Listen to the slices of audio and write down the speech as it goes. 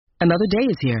Another day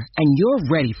is here, and you're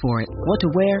ready for it. What to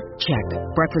wear? Check.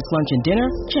 Breakfast, lunch, and dinner?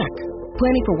 Check.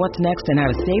 Planning for what's next and how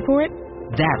to save for it?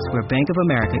 That's where Bank of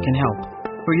America can help.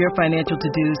 For your financial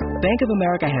to-dos, Bank of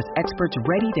America has experts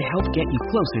ready to help get you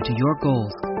closer to your goals.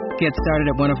 Get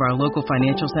started at one of our local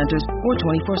financial centers or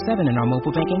 24/7 in our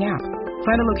mobile banking app.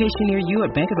 Find a location near you at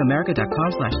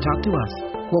bankofamerica.com/talktous.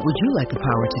 What would you like the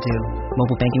power to do?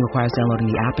 Mobile banking requires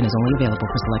downloading the app and is only available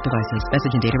for select devices.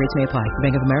 Message and data rates may apply.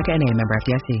 Bank of America N.A., member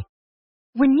FDIC.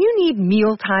 When you need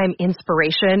mealtime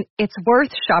inspiration, it's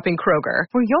worth shopping Kroger,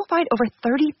 where you'll find over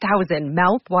 30,000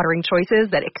 mouth-watering choices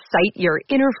that excite your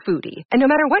inner foodie. And no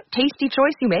matter what tasty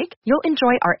choice you make, you'll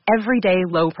enjoy our everyday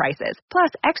low prices, plus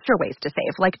extra ways to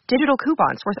save, like digital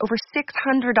coupons worth over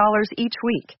 $600 each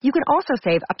week. You can also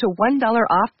save up to $1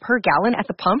 off per gallon at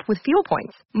the pump with fuel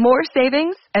points. More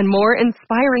savings and more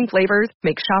inspiring flavors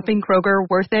make shopping Kroger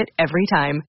worth it every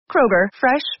time. Kroger,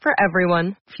 fresh for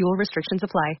everyone. Fuel restrictions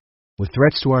apply. With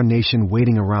threats to our nation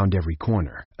waiting around every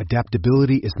corner,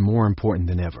 adaptability is more important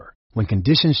than ever. When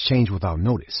conditions change without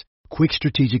notice, quick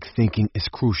strategic thinking is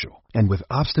crucial. And with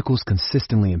obstacles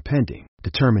consistently impending,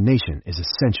 determination is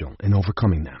essential in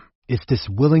overcoming them. It's this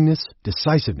willingness,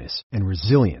 decisiveness, and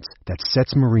resilience that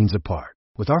sets Marines apart.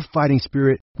 With our fighting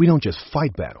spirit, we don't just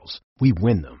fight battles, we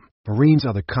win them. Marines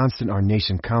are the constant our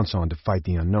nation counts on to fight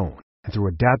the unknown. And through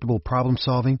adaptable problem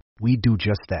solving, we do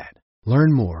just that.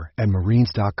 Learn more at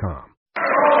marines.com.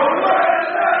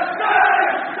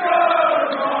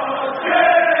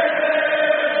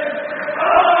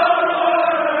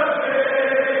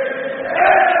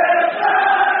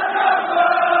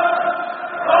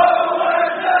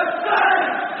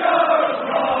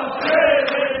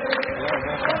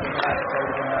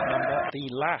 The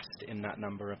last in that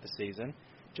number of the season.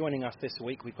 Joining us this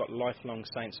week, we've got lifelong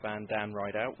Saints fan Dan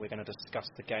Rideout. We're going to discuss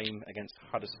the game against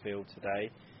Huddersfield today.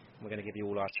 We're going to give you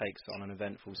all our takes on an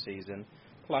eventful season.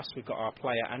 Plus, we've got our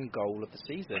player and goal of the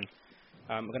season.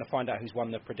 We're going to find out who's won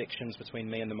the predictions between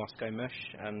me and the Moscow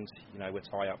Mush, and we'll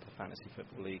tie up the Fantasy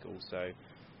Football League also.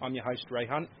 I'm your host, Ray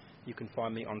Hunt. You can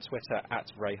find me on Twitter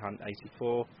at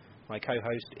RayHunt84. My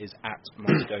co-host is at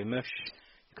Moscow Mush.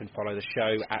 You can follow the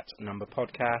show at Number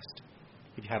Podcast.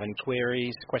 If you have any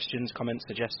queries, questions, comments,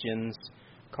 suggestions,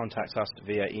 contact us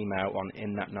via email on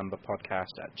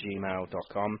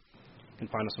inthatnumberpodcast@gmail.com. You can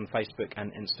find us on Facebook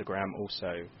and Instagram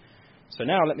also. So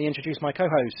now let me introduce my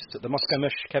co-host, the Moscow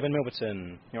Mush, Kevin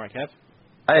Milverton. You all right, Kev?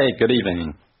 Hey, good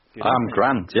evening. I'm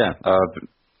Grant, yeah.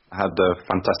 Had a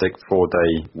fantastic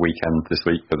 4-day weekend this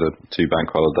week for the 2 bank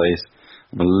holidays.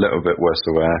 I'm a little bit worse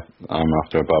aware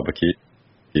after a barbecue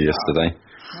yesterday.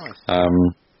 Nice.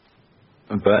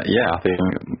 But yeah, I think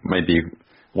maybe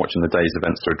watching the day's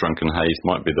events through a drunken haze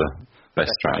might be the best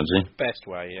strategy. Best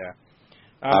way, yeah.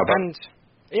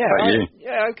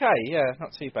 Okay,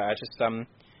 not too bad. Just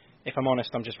if I'm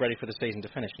honest, I'm just ready for the season to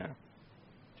finish now.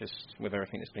 Just with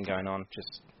everything that's been going on,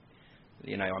 just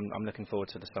I'm looking forward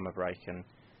to the summer break and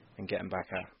getting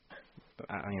back at it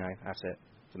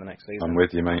for the next season. I'm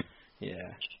with you, mate.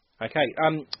 Yeah. Okay.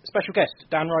 Special guest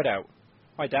Dan Rideout.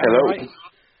 Hi, Dan. Hello. Right?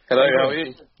 Hello. How are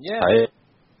you? Yeah.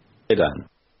 Hey, Dan.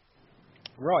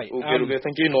 Right. All good.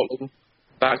 Thank you. Not looking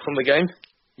back from the game.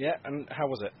 Yeah. And how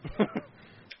was it?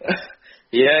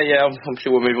 Yeah. I'm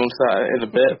sure we'll move on to that in a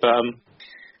bit, but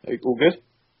all good.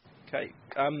 Okay.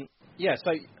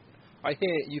 So I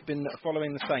hear you've been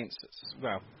following the Saints.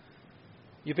 Well,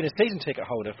 you've been a season ticket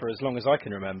holder for as long as I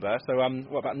can remember. So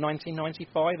what about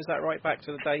 1995? Is that right? Back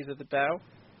to the days of the Dow.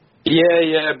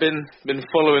 Yeah. Been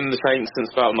following the Saints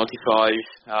since about '95.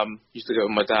 Used to go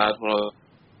with my dad when I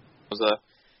was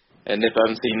a nipper. I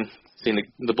haven't seen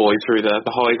the boys through the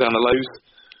highs and the lows.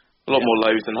 A lot more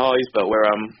lows than highs, but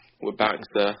we're back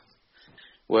to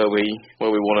where we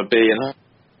want to be, and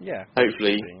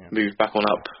hopefully move back on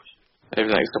up over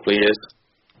the next couple of years.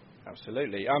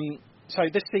 Absolutely. So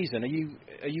this season, are you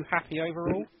happy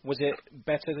overall? Was it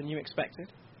better than you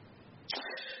expected?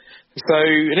 So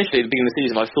initially at the beginning of the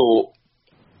season, I thought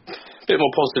a bit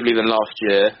more positively than last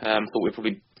year. Thought we'd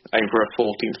probably aim for a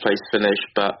 14th place finish,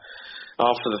 but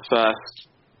after the first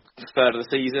third of the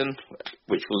season,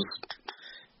 which was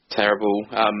terrible,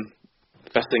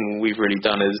 the best thing we've really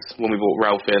done is when we brought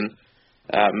Ralph in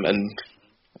and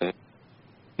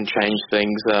changed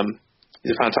things.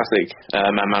 He's a fantastic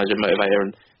man manager, motivator,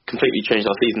 and completely changed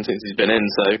our season since he's been in.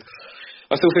 So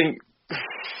I still think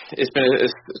it's been a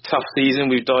tough season.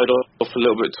 We've died off a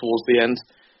little bit towards the end,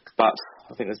 but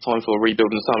I think there's time for a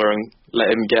rebuild in the summer and let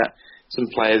him get some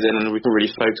players in, and we can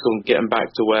really focus on getting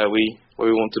back to where we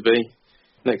want to be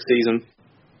next season.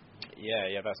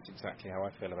 Yeah, that's exactly how I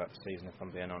feel about the season, if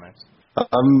I'm being honest.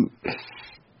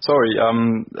 Sorry,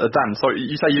 Dan. So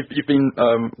you say you've been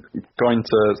going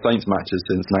to Saints matches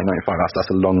since 1995. That's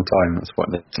a long time. That's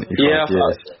what 95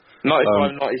 years.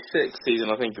 95-96 season,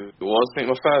 I think it was. I think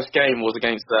my first game was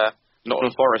against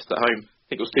Nottingham Forest at home. I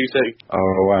think it was 2-2.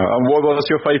 Oh wow! And what was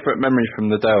your favourite memory from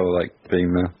the Dell, like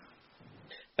being there?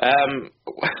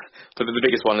 But the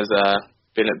biggest one is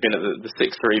being at the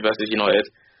 6-3 versus United.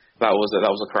 That was a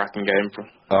cracking game.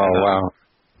 Wow!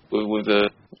 With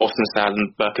the Austin Stad and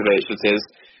Berkovic with his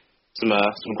some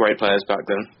great players back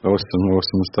then.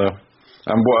 Awesome stuff.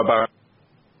 And what about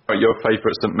your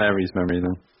favourite St Mary's memory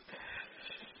then?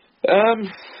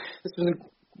 This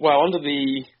was under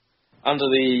the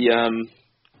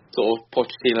sort of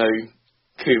Pochettino,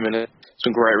 Koeman,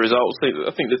 some great results.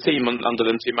 I think the team under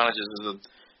them two managers is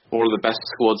one of the best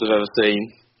squads I've ever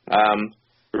seen.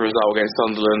 The result against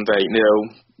Sunderland,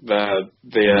 8-0.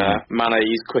 The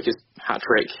Mane's quickest hat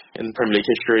trick in Premier League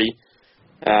history.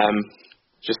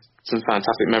 Just some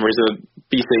fantastic memories of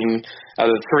beating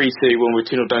the 3-2 when we were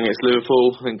 2-0 down against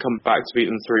Liverpool, and come back to beat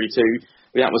them 3-2.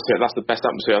 The atmosphere, that's the best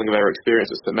atmosphere I think I've ever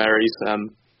experienced at St Mary's.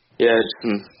 Just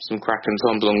some cracking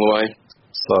times along the way.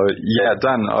 So yeah,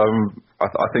 Dan, I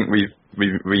think we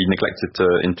neglected to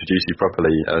introduce you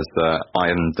properly as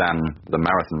Iron Dan, the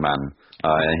marathon man.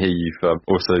 Here you've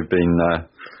also been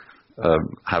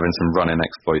having some running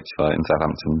exploits in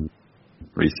Southampton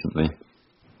recently.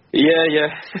 Yeah,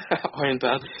 Iron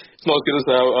Dan. It's not as good as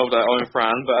Iron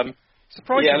Fran, but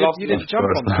surprised you didn't jump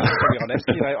on that. To be honest,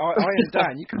 Iron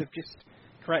Dan, you could have just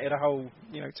created a whole,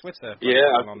 Twitter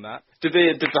on that. Did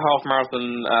the half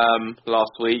marathon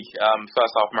last week.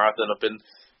 First half marathon. I've been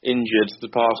injured the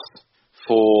past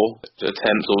 4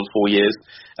 attempts or 4 years.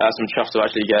 So I'm chuffed to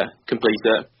actually complete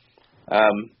it. I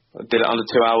did it under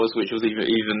 2 hours, which was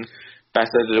even better.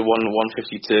 I did a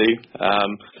 1:52.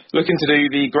 Looking to do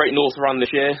the Great North Run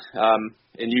this year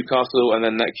in Newcastle, and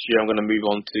then next year I'm going to move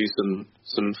on to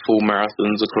some full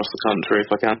marathons across the country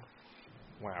if I can.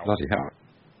 Wow. Bloody hell.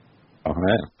 Oh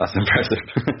yeah, that's impressive.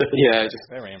 Yeah, just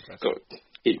very impressive. Got to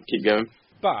keep going.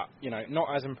 But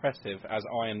not as impressive as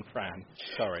Iron Fran.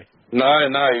 Sorry. No.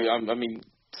 I mean,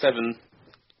 7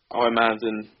 Ironmans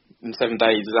in 7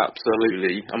 days is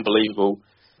absolutely unbelievable.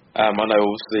 I know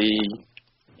obviously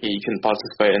he can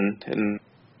participate in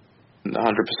 100%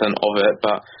 of it,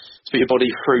 but to put your body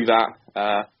through that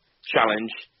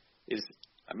challenge is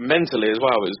mentally as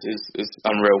well is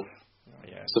unreal. Oh,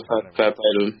 yeah, it's a fair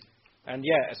play to him. And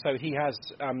so he has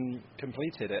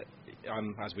completed it,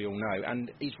 as we all know,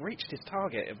 and he's reached his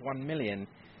target of 1 million.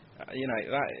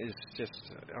 That is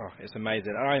just, it's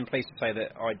amazing. And I am pleased to say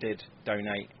that I did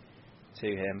donate to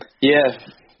him. Yeah.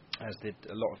 As did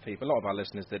a lot of people. A lot of our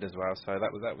listeners did as well. So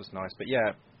that was nice. But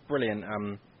yeah, brilliant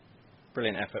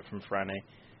effort from Franny.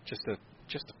 Just a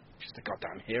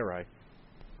goddamn hero.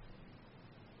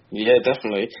 Yeah,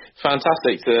 definitely.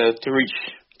 Fantastic to reach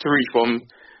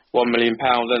 1 million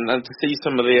pounds, and to see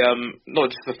some of the not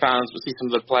just the fans, but see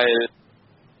some of the players,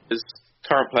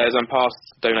 current players and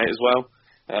past, donate as well.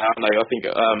 I think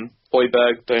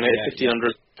Hoiberg donated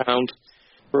 £1,500.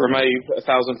 Romeo put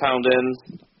 £1,000 in.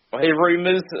 I hear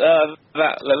rumours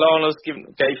that Lallana's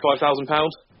gave £5,000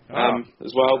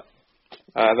 as well.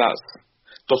 That's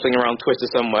dotting around Twitter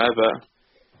somewhere, but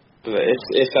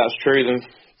if that's true, then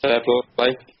fair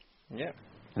play. Yeah.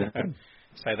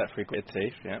 Say that frequently,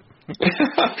 Teeth, yeah.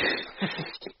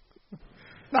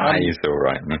 Nah, he's all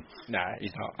right, man. Nah,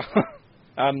 he's not.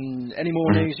 Any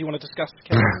more news you want to discuss,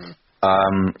 Kevin?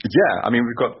 Yeah, I mean,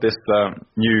 we've got this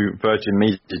new Virgin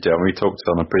Media deal, and we talked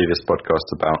on a previous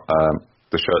podcast about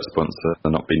the shirt sponsor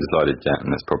not being decided yet,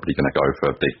 and it's probably going to go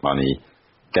for big money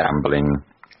gambling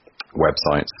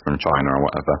websites from China or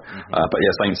whatever. But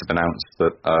yeah, Saints have announced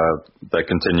that they're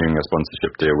continuing a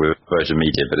sponsorship deal with Virgin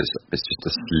Media, but it's just a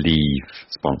sleeve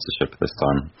sponsorship this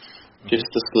time. Just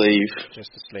a sleeve.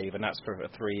 Just a sleeve, and that's for a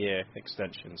 3-year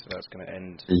extension, so that's going to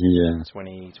end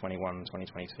 2021,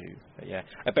 2022. But yeah,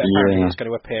 but apparently it's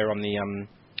going to appear on the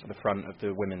front of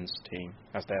the women's team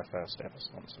as their first ever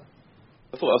sponsor.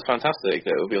 I thought that was fantastic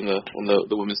that it would be on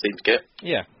the women's team kit.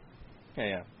 Yeah.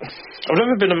 I've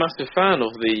never been a massive fan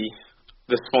of the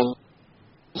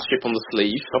sponsorship on the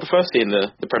sleeve. I prefer seeing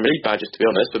the Premier League badges, to be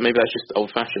honest, but maybe that's just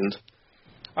old-fashioned.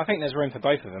 I think there's room for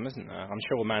both of them, isn't there? I'm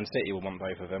sure Man City will want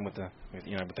both of them with the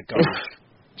gold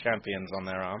champions on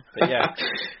their arm. But I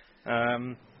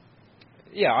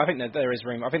think that there is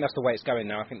room. I think that's the way it's going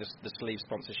now. I think the sleeve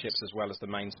sponsorships as well as the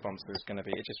main sponsor is going to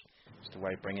be just a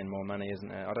way of bringing more money,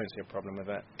 isn't it? I don't see a problem with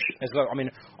it.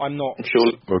 I'm not. I'm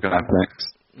sure we're going to have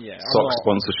next. Yeah, sock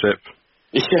sponsorship.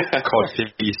 Yeah.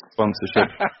 Coffee sponsorship.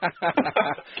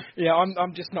 Yeah,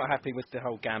 I'm just not happy with the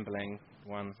whole gambling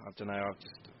one. I don't know.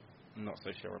 not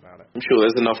so sure about it. I'm sure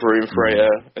there's enough room for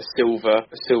a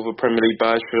silver Premier League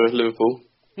badge for Liverpool.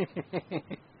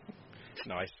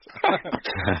 Nice.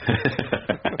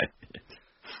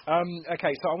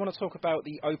 Okay, so I want to talk about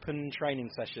the open training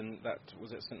session that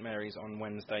was at St Mary's on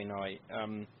Wednesday night.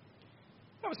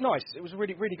 That was nice. It was a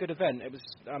really, really good event. It was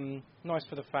nice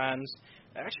for the fans.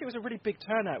 Actually, it was a really big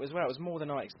turnout as well. It was more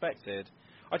than I expected.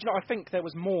 I think there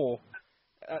was more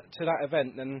to that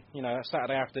event than, a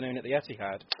Saturday afternoon at the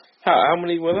Etihad. How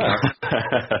many were there?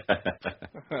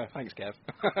 Thanks, Kev.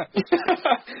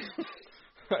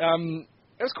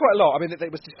 It was quite a lot. I mean,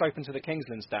 it was just open to the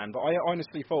Kingsland stand, but I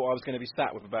honestly thought I was going to be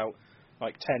sat with about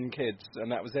 10 kids,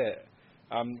 and that was it.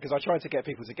 Because I tried to get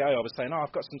people to go. I was saying,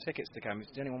 I've got some tickets to come.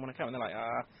 Does anyone want to come? And they're like,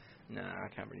 nah, I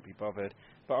can't really be bothered.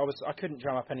 But I couldn't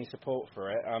drum up any support for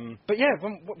it. But yeah,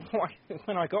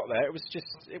 when I got there, it was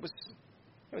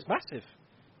massive.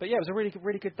 But yeah, it was a really,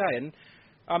 really good day. And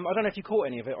I don't know if you caught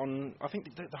any of it on. I think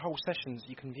the whole sessions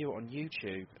you can view it on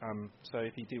YouTube. So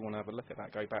if you do want to have a look at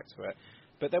that, go back to it.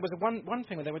 But there was one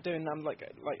thing where they were doing like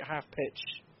half pitch,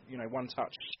 one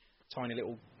touch, tiny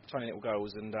little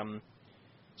goals, and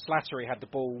Slattery had the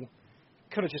ball,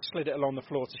 could have just slid it along the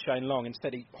floor to Shane Long.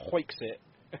 Instead, he hoiks it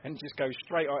and just goes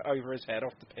straight over his head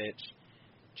off the pitch.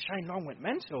 Shane Long went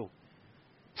mental.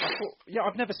 I thought,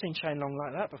 I've never seen Shane Long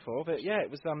like that before. But yeah,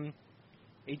 it was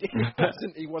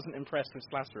he wasn't impressed with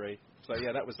Slattery. So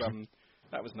yeah, that was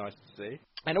nice to see.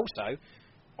 And also,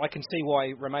 I can see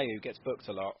why Romeu gets booked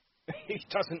a lot. He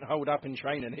doesn't hold up in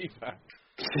training either.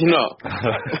 Does he not?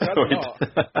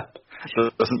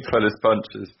 Doesn't pull his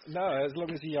punches. No, as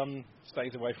long as he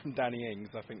stays away from Danny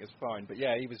Ings, I think it's fine. But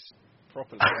yeah, he was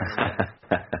properly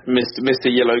missed a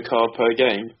yellow card per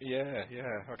game. Yeah,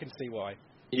 I can see why.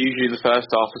 Usually the first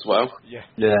half as well.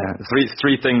 Yeah.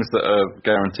 Three things that are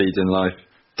guaranteed in life: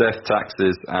 death,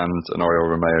 taxes, and an Oriol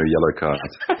Romeu yellow card.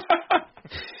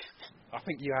 I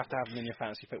think you have to have him in your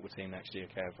fantasy football team next year,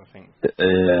 Kev, I think.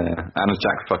 Yeah, and a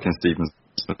Jack fucking Stevens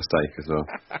mistake as well.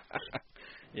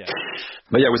 Yeah.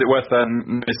 But yeah, was it worth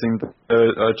missing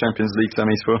the Champions League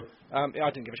semis for? I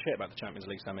didn't give a shit about the Champions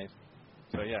League semis.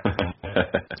 So yeah.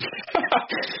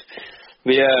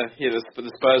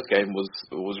 The Spurs game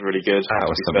was really good. That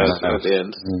was something at the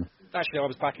end. Actually, I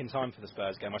was back in time for the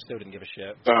Spurs game. I still didn't give a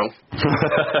shit. Oh.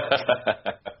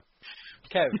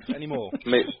 Kev, any more?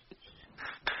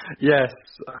 Yes.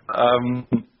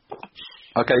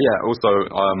 Okay, yeah. Also,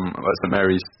 at St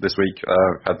Mary's this week,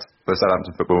 had the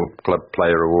Southampton Football Club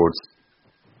Player Awards,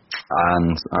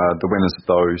 and the winners of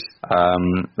those,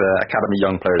 the Academy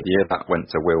Young Player of the Year, that went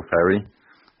to Will Ferry.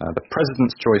 The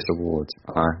President's Choice Award,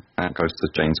 that goes to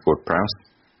James Ward-Prowse.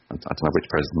 I don't know which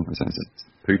president is it. Is it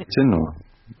Putin or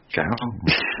Trump?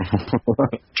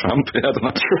 I don't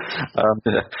know.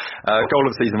 Goal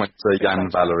of the season went to Jan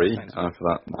Valery for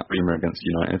that dreamer against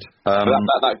United.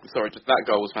 That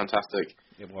goal was fantastic.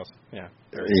 It was, yeah.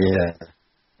 Yeah.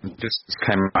 It just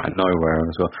came out of nowhere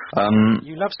as well.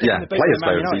 You love sticking the big Man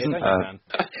United, don't you, man?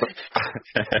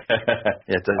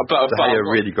 De Gea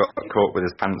really got caught with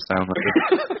his pants down.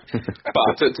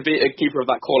 But to be a keeper of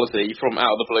that quality from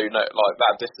out of the blue, like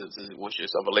that distance, was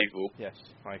just unbelievable. Yes,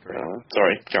 I agree.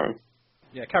 Sorry, carry on.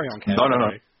 Yeah, carry on, Kev.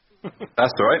 No.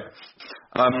 That's all right.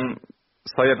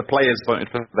 So yeah, the players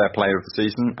voted for their player of the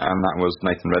season, and that was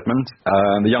Nathan Redmond.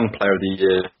 The young player of the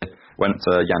year went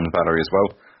to Jan Valery as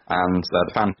well. And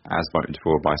the fan, as voted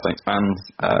for by Saints fans,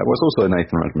 was also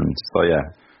Nathan Redmond. So yeah,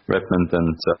 Redmond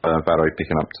and Valery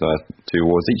picking up 2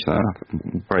 awards each there.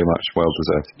 Very much well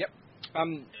deserved. Yep.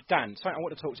 Dan, something I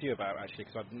want to talk to you about actually,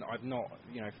 because I've not,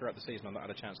 throughout the season, I've not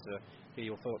had a chance to hear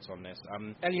your thoughts on this.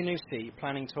 Elyounoussi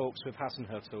planning talks with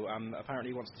Hasenhüttl.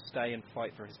 Apparently wants to stay and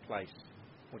fight for his place.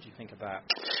 What do you think of that?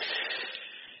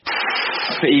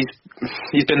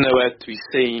 He's been nowhere to be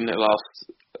seen the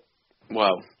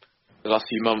last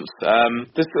few months.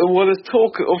 There's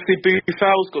talk. Obviously,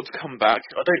 Boufal's got to come back.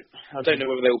 I don't know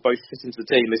whether they'll both fit into the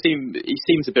team. He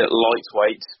seems a bit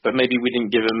lightweight, but maybe we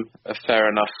didn't give him a fair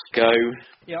enough go.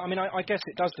 Yeah, I mean, I guess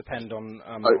it does depend on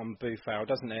Boufal,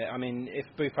 doesn't it? I mean, if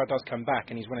Boufal does come back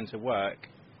and he's willing to work,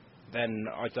 then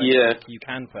I don't think you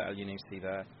can put Elyounoussi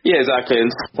there. Yeah, exactly.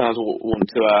 And fans want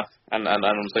to, and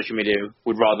on social media,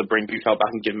 would rather bring Boufal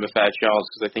back and give him a fair chance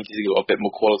because they think he's got a bit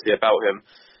more quality about him.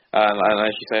 And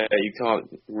as you say, you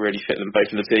can't really fit them both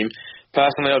in the team.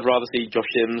 Personally, I'd rather see Josh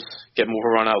Sims get more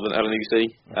of a run out than Elyounoussi.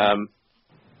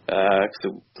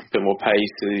 Because a bit more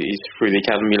pace, he's through the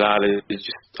academy lad. It's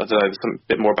just, I don't know, there's a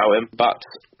bit more about him. But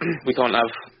we can't have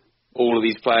all of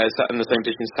these players sat in the same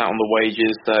position, sat on the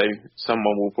wages. So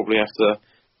someone will probably have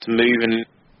to move. And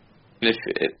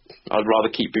I'd rather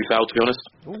keep Buffal, to be honest.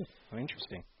 Ooh,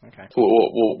 interesting. Okay.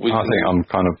 What I think I'm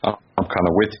kind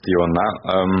of with you on that.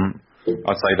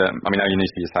 I'd say that,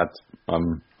 Elyounoussi has had,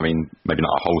 maybe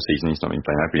not a whole season, he's not been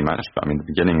playing every match, but the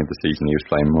beginning of the season he was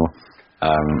playing more.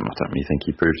 I don't really think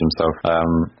he proved himself.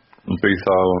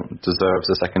 Buffal deserves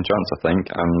a second chance, I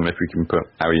think, and if we can put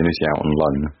Elyounoussi out on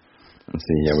loan and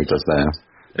see how he does there.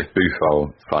 If Buffal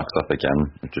fucks up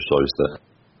again, it just shows that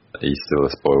he's still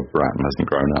a spoiled brat and hasn't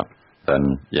grown up, then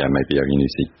maybe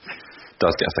Elyounoussi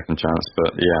does get a second chance,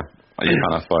 but you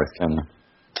can't have both, can you?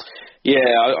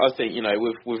 Yeah, I think,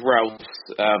 with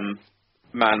Ralph's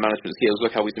man management skills,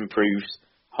 look how he's improved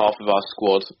half of our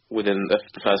squad within the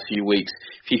first few weeks.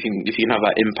 If you can have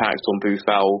that impact on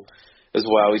Buffal as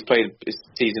well, he's played his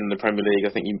season in the Premier League.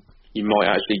 I think you might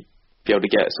actually be able to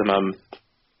get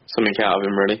something out of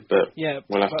him, really. But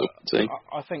we'll have to see.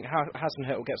 I think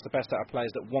Hasenhüttl gets the best out of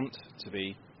players that want to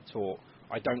be taught.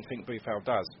 I don't think Buffal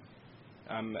does.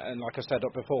 And like I said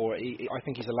before, I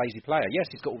think he's a lazy player. Yes,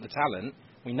 he's got all the talent.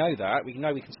 We know that. We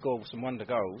know he can score some wonder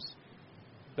goals.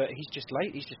 But he's just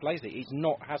lazy. He's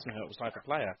not Hasenhüttl's type of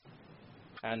player.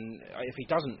 And if he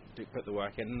doesn't put the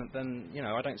work in, then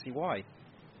I don't see why.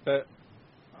 But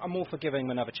I'm all for giving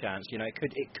him another chance.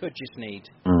 It could just need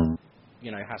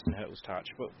Hasenhüttl's touch.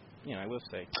 But we'll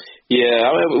see.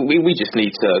 Yeah, we just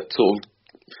need to sort of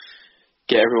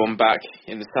get everyone back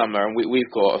in the summer, and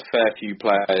we've got a fair few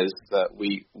players that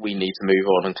we need to move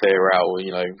on and clear out.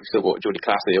 We've still got Jordi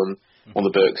Classy on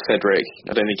the books. Cedric,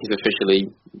 I don't think he's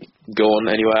officially gone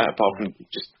anywhere apart from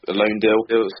just a loan deal.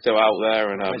 It's still out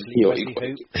there, and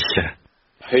Wesley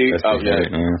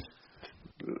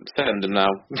send him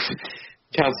now.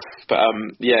 But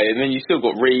and then you still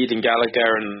got Reed and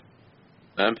Gallagher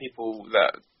and people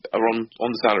that are on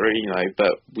the salary,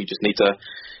 but we just need to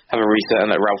have a reset and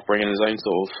let Ralph bring in his own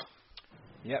sort of.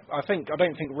 Yeah, I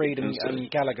don't think Reed and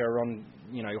Gallagher are on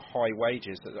high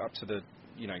wages up to the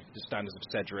the standards of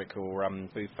Cedric or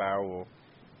Buffal or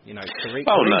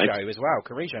Carrillo as well.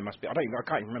 Carrillo must be. I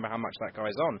can't even remember how much that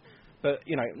guy's on. But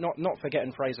not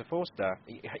forgetting Fraser Forster,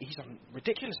 he's on a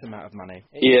ridiculous amount of money.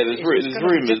 There's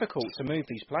rumours. It's difficult to move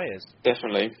these players.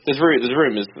 Definitely, there's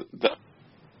rumours that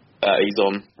he's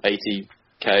on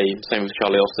 80k. Same with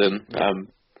Charlie Austin.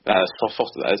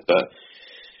 Foster that is, but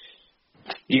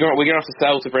we're gonna have to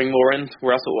sell to bring more in. That's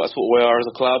what we are as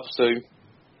a club. So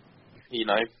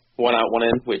one out, one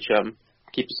in, which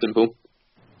keeps it simple.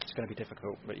 It's going to be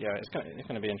difficult, but it's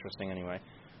going to be interesting anyway.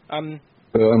 We're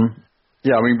going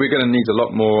to need a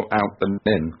lot more out than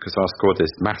in because our squad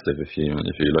is massive if you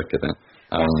look at it.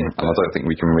 And I don't think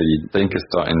we can really think of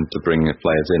starting to bring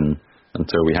players in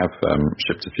until we have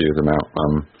shipped a few of them out.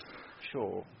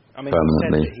 Sure. Permanently.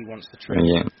 He said that he wants to train.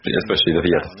 Especially that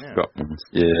he has Scotland.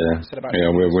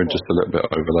 We're just a little bit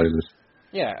overloaded.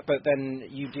 Yeah, but then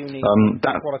you do need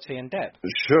quality and depth.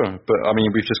 Sure, but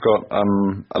we've just got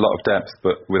a lot of depth,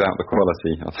 but without the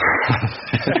quality.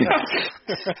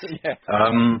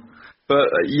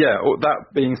 That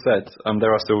being said,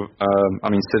 there are still.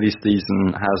 Silly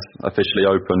season has officially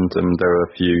opened, and there are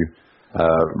a few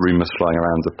rumours flying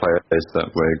around of players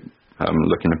that we're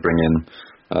looking to bring in.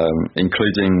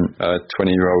 Including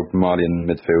 20-year-old Malian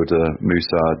midfielder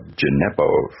Moussa Djenebo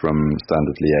from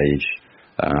Standard Liège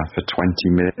for 20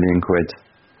 million quid.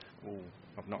 Ooh,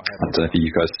 I've not heard I don't know if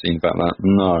you guys have seen about that.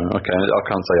 No, okay. I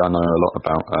can't say I know a lot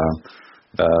about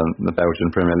the Belgian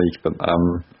Premier League, but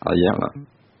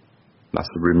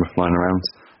that's the rumour flying around.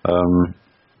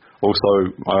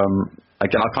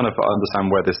 Again, I kind of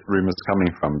understand where this rumour's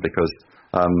coming from because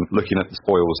looking at the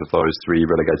spoils of those three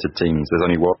relegated teams, there's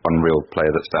only one real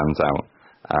player that stands out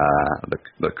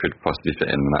that could possibly fit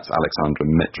in, and that's Alexander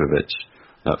Mitrovic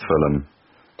at Fulham.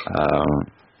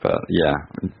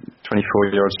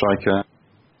 24-year-old striker,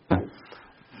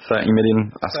 30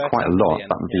 million, that's quite a lot.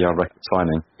 That would be our record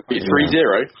signing.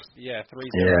 3-0? Yeah, 3-0.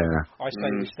 Yeah. I say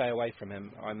we stay away from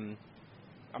him.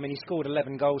 He scored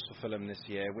 11 goals for Fulham this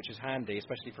year, which is handy,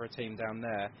 especially for a team down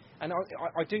there. And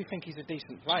I do think he's a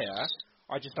decent player.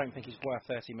 I just don't think he's worth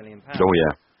 £30 million. Oh,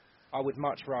 yeah. I would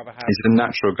much rather have... He's a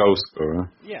natural goal scorer.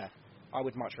 Yeah. I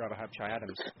would much rather have Che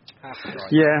Adams.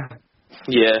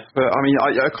 Yeah, but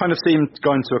I kind of see him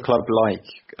going to a club like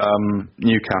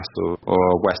Newcastle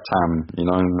or West Ham.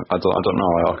 I don't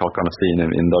know. I kind of see him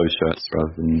in those shirts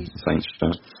rather than the Saints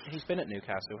shirt. He's been at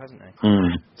Newcastle, hasn't he?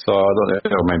 So I don't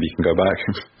know. Maybe he can go back.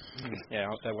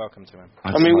 Yeah, they're welcome to him.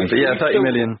 30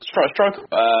 million. Strike.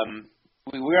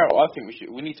 I think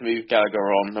we need to move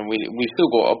Gallagher on, and we've still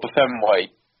got Obafemway,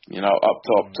 up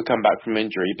top to come back from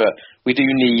injury, but we do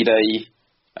need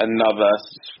another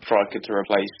striker to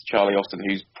replace Charlie Austin,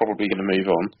 who's probably going to move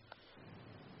on.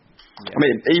 I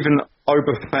mean, even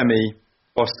Obafemi,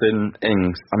 Boston,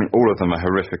 Ings, I mean, all of them are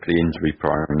horrifically injury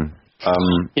prone.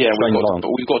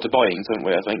 We've got to buy Ings, haven't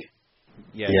we, I think?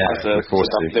 Yeah, we're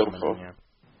forced to.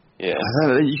 Yeah.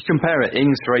 You compare it,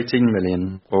 Ings for 18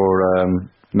 million or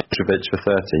Mitrovic for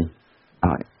 30.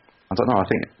 I don't know, I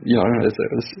think, it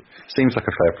seems like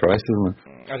a fair price, doesn't it?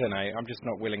 I don't know, I'm just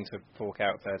not willing to fork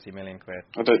out 30 million quid.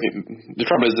 I don't think, the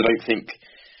trouble is I don't think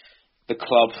the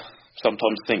club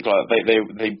sometimes think like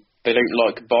they don't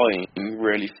like buying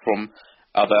really from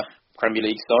other Premier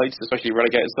League sides, especially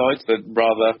relegated sides. They'd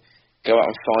rather go out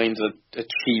and find a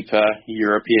cheaper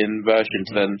European version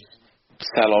to then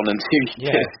sell on and do.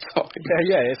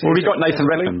 Well, we got Nathan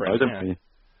Redmond, though, didn't we?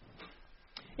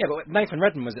 Yeah, but Nathan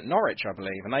Redmond was at Norwich, I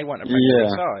believe, and they weren't a Premier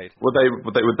League side. Well,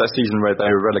 with that season where they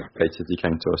were relegated, he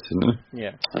came to us, didn't he?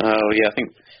 Yeah. Oh, yeah, I think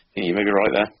you may be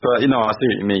right there. But, I see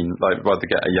what you mean. Like, rather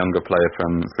get a younger player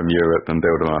from Europe and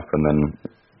build them up and then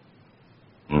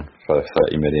for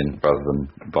 30 million rather than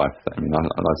buy for 30 million. I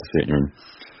like to see what you mean.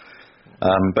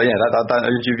 But yeah,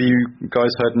 have you guys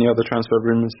heard any other transfer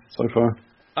rumours so far?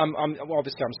 Well,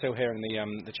 obviously, I'm still hearing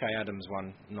the Che Adams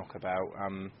one knockabout.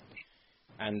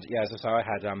 And yeah, as I say,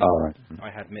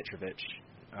 I had Mitrovic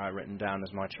written down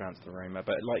as my transfer rumour.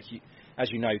 But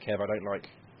as you know, Kev, I don't like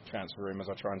transfer rumours.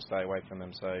 I try and stay away from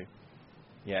them. So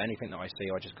yeah, anything that I see,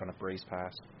 I just kind of breeze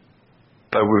past.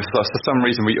 But for some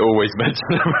reason, we always mention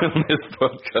them on this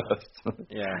podcast.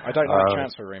 Yeah, I don't like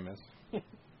transfer rumours.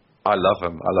 I love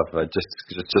them.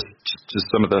 Just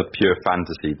some of the pure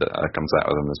fantasy that comes out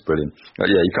of them is brilliant.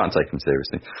 Yeah, you can't take them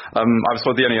seriously. I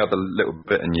saw the only other little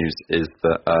bit of news is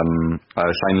that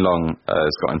Shane Long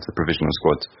has got into the provisional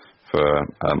squad for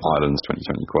Ireland's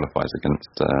 2020 qualifiers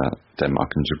against Denmark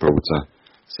and Gibraltar.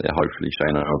 So yeah, hopefully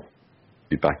Shane will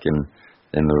be back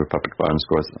in the Republic of Ireland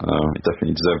squad. He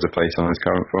definitely deserves a place on his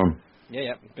current form.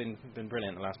 Yeah, been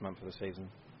brilliant the last month of the season.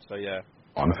 So yeah,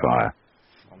 on fire.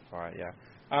 On fire, yeah.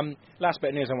 Last bit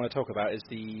of news I want to talk about is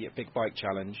the Big Bike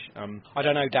Challenge. I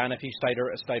don't know, Dan, if you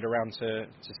stayed around to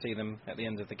see them at the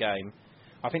end of the game.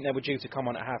 I think they were due to come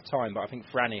on at half time, but I think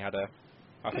Franny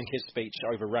I think his speech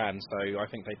overran, so I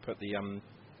think they put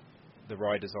the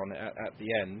riders on at the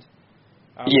end.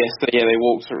 They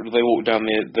walked down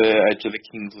the edge of the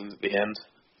Kingslands at the end.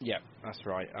 Yeah, that's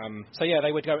right. So yeah,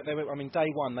 they would go.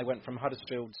 Day one they went from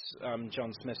Huddersfield's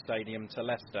John Smith Stadium to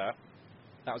Leicester.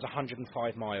 That was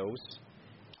 105 miles.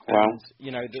 Wow.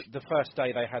 And, the first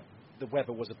day the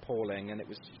weather was appalling and it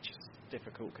was just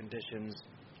difficult conditions,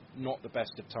 not the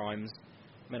best of times.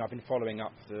 I mean, I've been following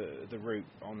up the route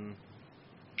on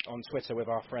Twitter with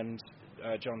our friend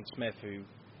John Smith, who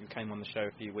came on the show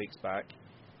a few weeks back.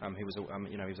 He was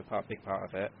a big part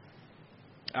of it.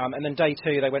 And then day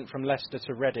two, they went from Leicester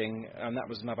to Reading, and that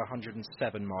was another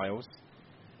 107 miles.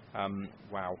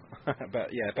 Wow.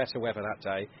 But yeah, better weather that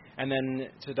day. And then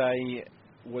today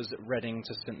was Reading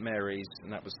to St Mary's,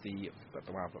 and that was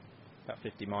about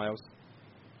 50 miles.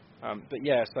 But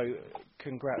yeah, so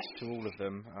congrats to all of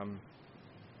them.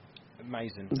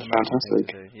 Amazing.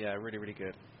 Fantastic. Yeah, really, really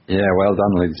good. Yeah, well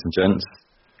done, ladies and gents.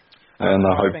 And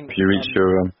I hope you reach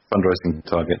your fundraising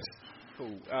targets.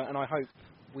 Cool. And I hope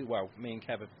me and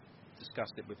Kev have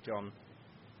discussed it with John,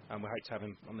 and we hope to have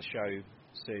him on the show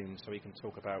soon so he can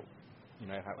talk about,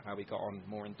 how we got on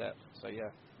more in depth. So yeah,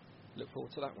 look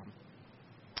forward to that one.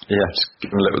 Yeah, just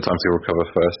give him a little time to recover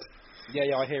first.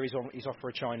 Yeah, I hear he's off for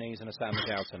a Chinese and a San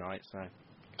Miguel tonight, so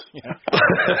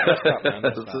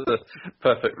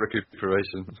perfect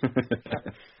recuperation.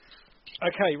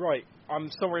 Okay, right.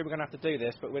 I'm sorry we're going to have to do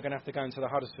this, but we're going to have to go into the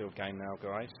Huddersfield game now,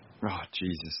 guys. Oh,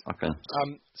 Jesus. Okay.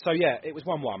 So, yeah, it was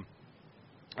 1-1.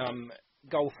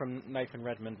 Goal from Nathan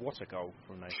Redmond. What a goal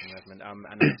from Nathan Redmond.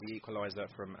 And the equaliser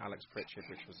from Alex Pritchard,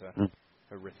 which was a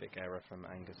horrific error from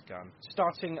Angus Gunn.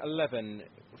 Starting 11,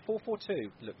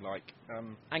 4-4-2 looked like.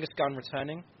 Angus Gunn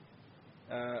returning.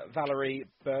 Valerie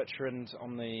Bertrand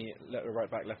on the right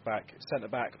back, left back, centre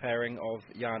back pairing of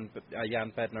Jan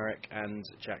Bednarek and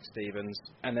Jack Stevens,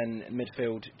 and then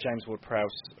midfield James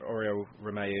Ward-Prowse, Oriol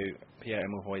Romeu,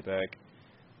 Pierre-Emile Højbjerg,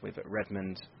 with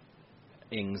Redmond,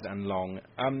 Ings and Long.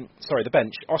 The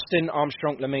bench: Austin,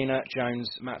 Armstrong, Lamina, Jones,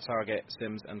 Matt Targett,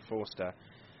 Sims and Forster.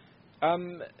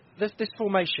 This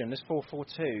formation, this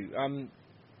 4-4-2.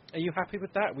 Are you happy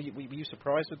with that? Were you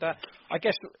surprised with that? I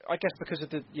guess because of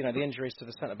the injuries to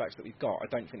the centre backs that we've got, I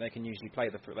don't think they can usually play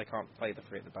they can't play the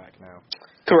three at the back now.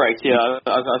 Correct. Yeah,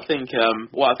 I think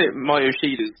Mayo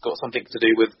Ishida's got something to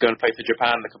do with going to play for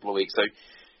Japan in a couple of weeks. So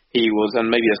he was, and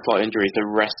maybe a slight injury, so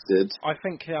rested. I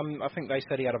think they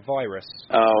said he had a virus.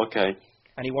 Oh, okay.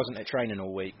 And he wasn't at training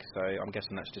all week, so I'm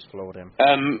guessing that's just floored him.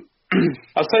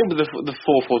 I'd say with the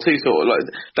 4-4-2 sort of like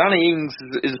Danny Ings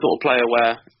is a sort of player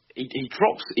where he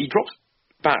drops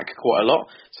back quite a lot.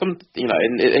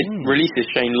 It releases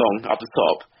Shane Long up the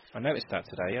top. I noticed that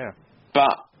today, yeah.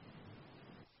 But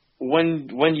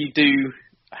when you do,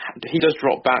 he does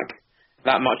drop back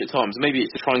that much at times. Maybe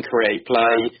it's to try and create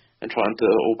play and trying to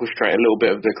orchestrate a little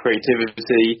bit of the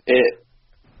creativity. It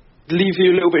leaves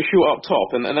you a little bit short up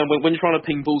top, and then when you're trying to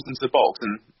ping balls into the box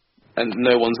and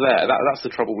no one's there, that's the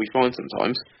trouble we find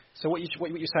sometimes. So what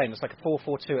you're saying, it's like a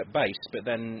 4-4-2 at base, but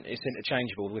then it's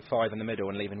interchangeable with 5 in the middle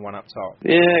and leaving 1 up top.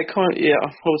 Yeah, I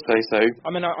would say so.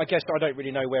 I mean, I guess I don't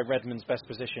really know where Redmond's best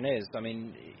position is. I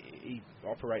mean, he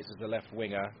operates as the left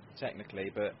winger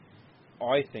technically, but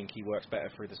I think he works better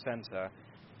through the centre.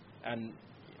 And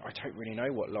I don't really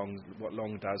know what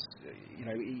Long does. You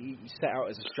know, he's set out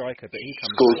as a striker, but he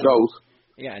scores goals.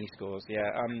 Yeah, and he scores. Yeah,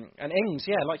 and Ings,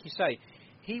 yeah, like you say.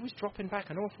 He was dropping back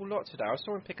an awful lot today. I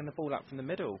saw him picking the ball up from the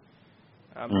middle.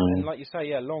 And like you say,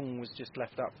 yeah, Long was just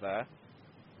left up there.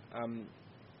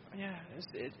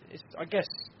 It's I guess,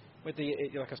 with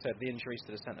like I said, the injuries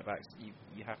to the centre-backs,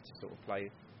 you have to sort of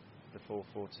play the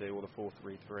 4-4-2 or the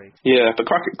 4-3-3. Yeah, but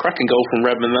cracking goal from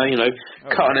Redmond there,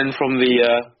 cutting in from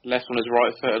the left on his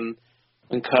right foot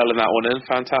and curling that one in.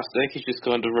 Fantastic. He just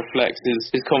kind of reflects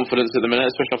his confidence at the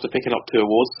minute, especially after picking up 2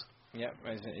 awards. Yeah,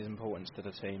 his importance to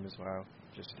the team as well.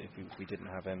 Just if we didn't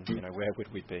have him, where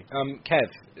would we be? Kev,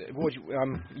 what would you,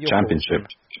 your Championship.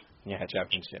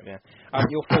 Championship. Yeah.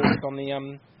 Your thoughts on the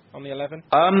 11?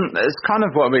 It's kind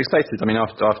of what we expected. I mean,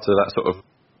 after that sort of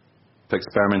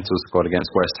experimental squad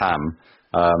against West Ham,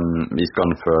 he's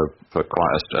gone for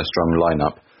quite a strong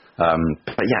lineup.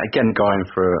 But yeah, again, going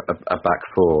for a back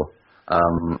 4.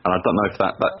 And I don't know if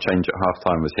that change at half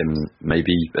time was him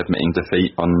maybe admitting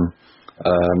defeat on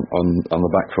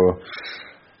the back 4.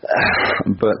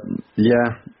 But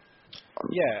yeah.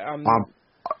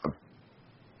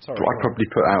 Sorry, I'd probably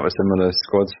put out a similar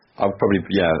squad. I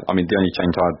mean, the only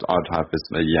change I'd have is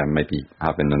maybe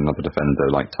having another defender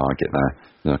like Target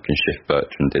there. Can shift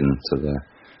Bertrand in to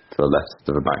the left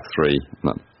of the back 3.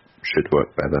 That should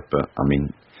work better. But I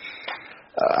mean,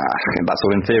 that's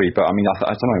all in theory. But I mean,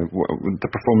 I don't know the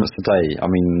performance today. I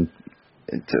mean,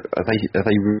 are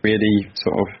they really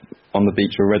sort of on the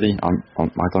beach already? I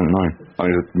don't know. I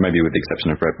mean, maybe with the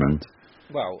exception of Redmond.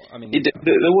 Well, I mean,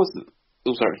 there was.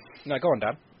 Oh, sorry. No, go on,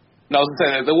 Dan. No, I was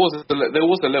going to say there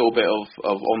was a little bit of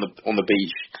on the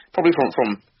beach, probably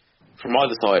from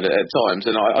either side at times,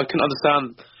 and I couldn't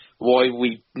understand why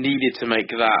we needed to make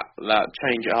that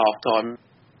change at half time.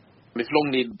 If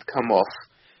Long needed to come off,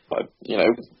 I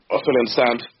fully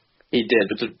understand he did,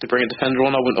 but to bring a defender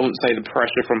on, I wouldn't say the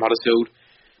pressure from Huddersfield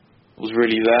was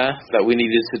really there, that we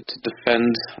needed to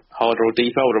defend harder or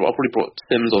deeper. I'll probably brought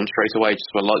Sims on straight away just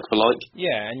for like.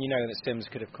 Yeah, and that Sims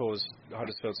could have caused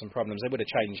Huddersfield some problems. It would have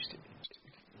changed.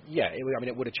 Yeah, it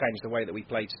would have changed the way that we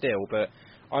played still. But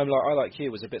I like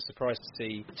you was a bit surprised to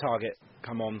see Target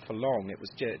come on for Long. It was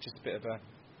just a bit of a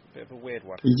weird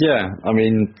one. Yeah, I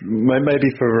mean, maybe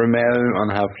for Romeo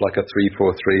and have like a 3-4-3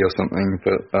 or something.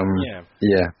 But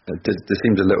it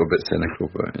seemed a little bit cynical,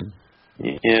 but.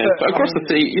 Yeah, but across the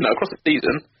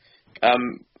season,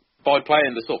 by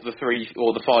playing the sort of the 3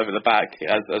 or the 5 at the back,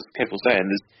 as Kev was saying,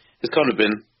 there's kind of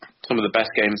been some of the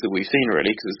best games that we've seen really,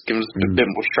 because it's given us a bit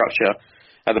more structure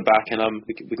at the back, and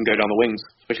we can go down the wings,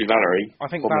 especially Valerie. I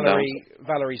think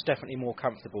Valerie's definitely more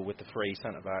comfortable with the 3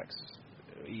 centre backs.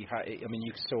 You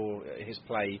saw his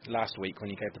play last week when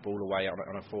he gave the ball away on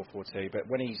a 4-4-2, but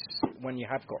when you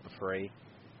have got the 3,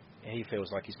 he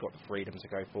feels like he's got the freedom to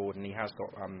go forward, and he has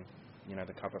got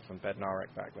the cover from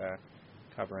Bednarek back there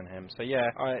covering him. So yeah,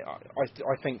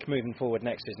 I think moving forward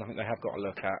next season, I think they have got to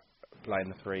look at playing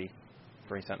the 3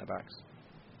 centre backs.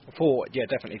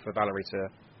 Definitely for Valerie to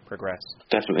progress.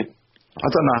 Definitely. I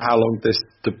don't know how long this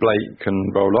debate can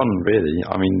roll on, really.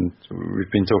 I mean,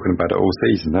 we've been talking about it all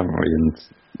season, haven't we?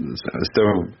 And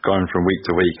still going from week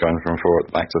to week, going from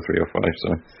 4 back to 3 or 5. So,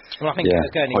 well, I think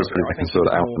hopefully they can sort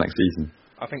it out for next season.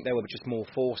 I think they were just more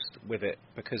forced with it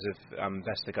because of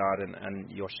Vestergaard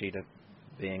and Yoshida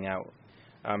being out.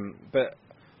 But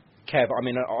Kev, I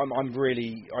mean, I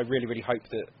really hope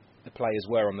that the players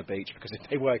were on the beach, because if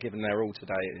they were given their all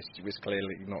today, it was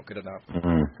clearly not good enough.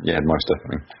 Mm-hmm. Yeah, most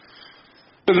definitely.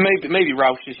 But maybe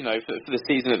Ralph just, for the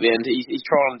season at the end, he's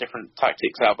trying different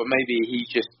tactics out, but maybe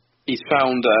he's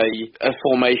found a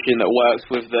formation that works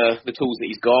with the tools that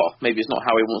he's got. Maybe it's not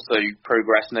how he wants to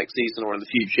progress next season or in the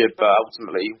future, but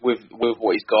ultimately with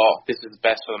what he's got, this is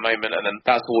best for the moment, and then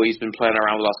that's all he's been playing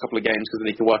around the last couple of games, because then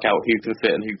he can work out who can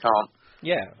fit and who can't.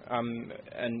 Yeah,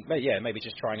 and maybe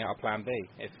just trying out a plan B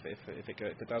if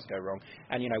it does go wrong.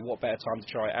 And what better time to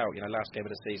try it out? Last game of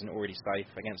the season, already safe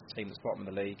against a team that's bottom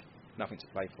of the league, nothing to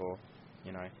play for.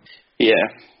 Yeah.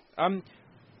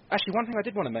 Actually, one thing I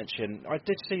did want to mention, I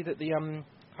did see that the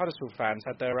Huddersfield fans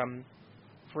had their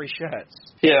free shirts.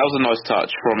 Yeah, that was a nice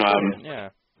touch from yeah.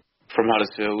 From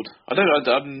Huddersfield. I don't know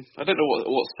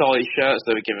what size shirts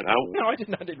they were giving out. No, I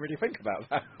didn't really think about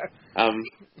that.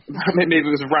 Maybe it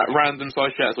was random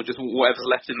size shirts or just whatever's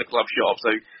left in the club shop.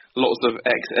 So lots of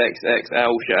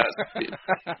XXXL shirts.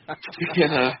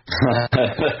 Yeah.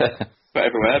 But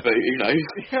everywhere, but who knows?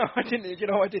 Yeah, I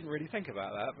didn't really think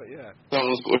about that, but yeah.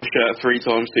 Someone's got a shirt 3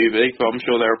 times too big, but I'm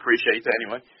sure they'll appreciate it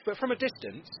anyway. But from a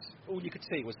distance, all you could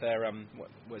see was their what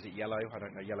was it, yellow? I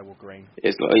don't know, yellow or green.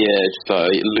 It's just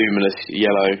luminous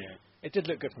yellow. Yeah. It did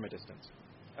look good from a distance.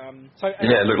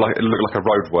 It looked like a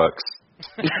roadworks.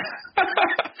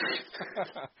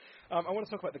 I want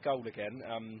to talk about the goal again,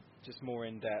 just more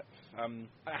in depth.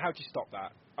 How do you stop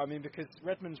that? I mean, because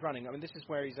Redmond's running. I mean, this is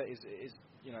where he's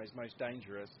most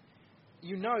dangerous.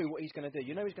 You know what he's going to do.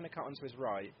 You know he's going to cut onto his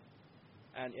right,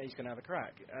 and he's going to have a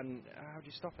crack. And how do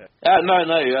you stop it?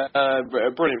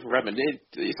 Brilliant from Redmond.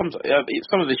 Some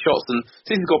of his shots, and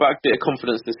since he's got back a bit of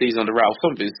confidence this season under Ralph,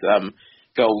 some of his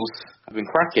goals have been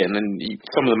cracking, and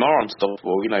some of them are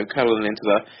unstoppable. Curling into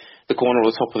the corner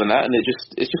or the top of the net, and it's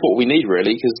just what we need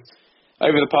really, because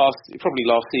over the past, probably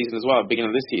last season as well, beginning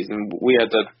of this season, we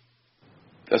had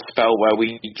a spell where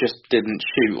we just didn't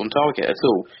shoot on target at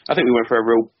all. I think we went for a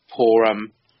real poor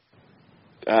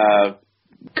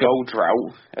goal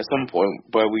drought at some point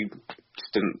where we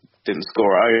just didn't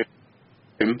score at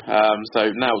home.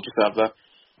 So now just have the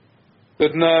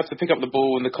good nerve to pick up the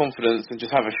ball and the confidence and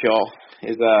just have a shot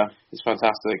is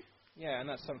fantastic. Yeah, and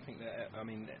that's something that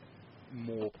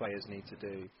more players need to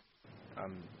do.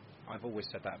 I've always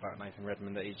said that about Nathan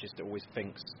Redmond, that he just always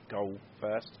thinks goal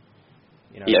first.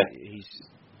 He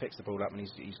picks the ball up and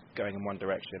he's going in one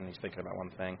direction and he's thinking about one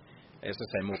thing. As I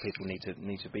say, more people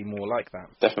need to be more like that.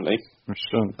 Definitely.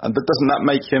 Sure. And doesn't that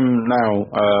make him now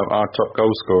our top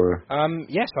goal scorer?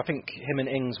 Yes, I think him and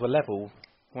Ings were level,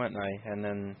 weren't they? And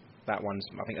then that one's,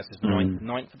 I think that's his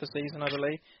ninth of the season, I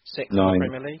believe. 6th in the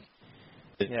Premier League.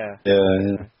 Yeah.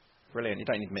 Brilliant. You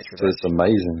don't need Mitrovic. It's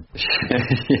amazing.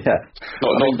 Yeah.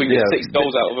 Not we get 6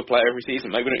 goals out of a player every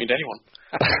season, mate. We don't need anyone.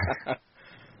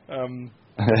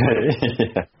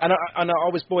 And I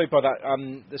was buoyed by that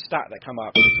the stat that came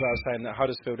up as well, saying that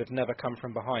Huddersfield have never come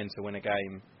from behind to win a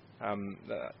game. I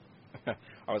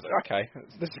was like, okay,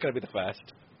 this is going to be the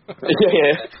first.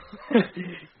 Yeah.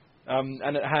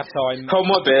 And at half time, hold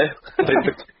my beer.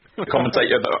 The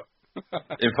commentator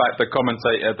the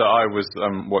commentator that I was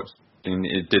watching,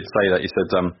 it did say that. He said,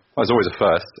 "There's always a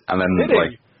first," and then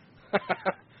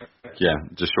yeah,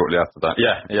 just shortly after that.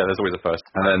 Yeah, there's always a first.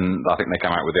 And then I think they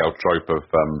came out with the old trope of,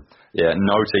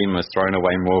 no team has thrown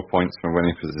away more points from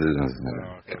winning positions.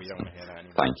 Okay, we don't want to hear that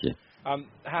anymore. Thank you.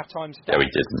 Half-time stats. Yeah, we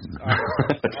didn't.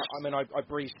 I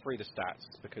breezed through the stats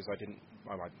because I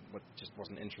just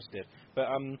wasn't interested. But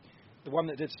the one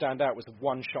that did stand out was the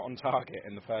one shot on target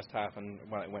in the first half, and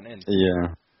it went in.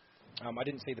 Yeah. I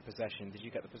didn't see the possession. Did you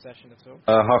get the possession at all?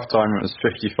 Half-time, it was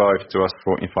 55 to us,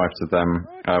 45 to them.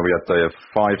 We had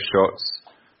 5 shots,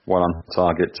 1 on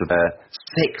target to their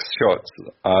 6 shots,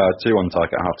 2 on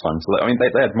target at half-time. So,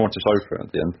 they had more to show for it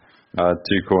at the end.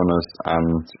 2 corners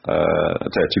and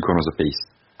 2 corners apiece.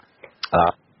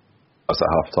 That was at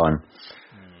half-time.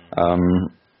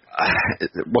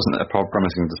 It wasn't a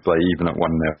promising display even at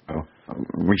 1-0.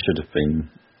 We should have been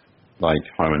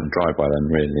home and dry by then,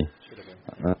 really.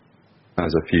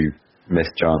 There's a few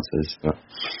missed chances, but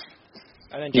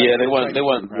and then they weren't.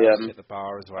 Hit the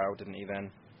bar as well, didn't he? Then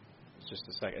it's just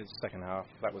the second half.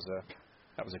 That was a good.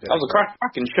 That was a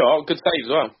cracking shot. Good save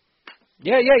as well.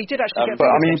 Yeah, he did actually get.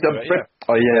 But that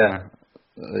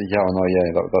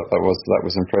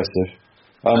was impressive.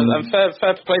 And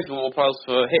fair play to all players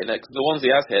for hitting it, because the ones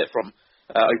he has hit from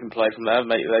open play from there,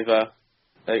 mate,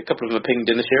 a couple of them are pinged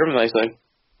in this year, haven't they? So.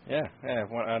 Yeah,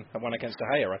 one against De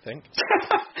Gea, I think.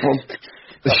 You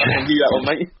that one,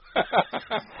 mate.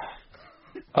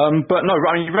 But no,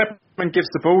 Redmond gives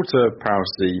the ball to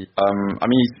Prowsey.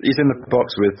 He's in the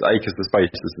box with acres of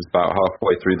space. This is about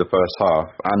halfway through the first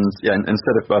half, and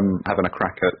instead of having a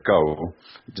crack at goal,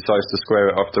 he decides to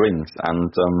square it off to Ings,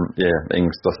 and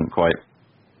Ings doesn't quite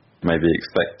maybe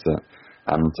expect it,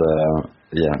 and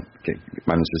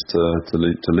manages to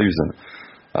lose it.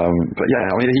 But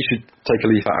he should take a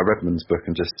leaf out of Redmond's book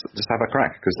and just have a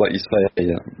crack, because, like you say,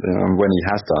 when he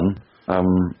has done,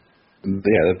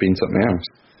 they've been something else.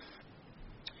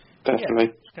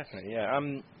 Definitely. Yeah.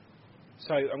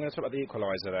 So I'm going to talk about the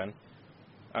equaliser then.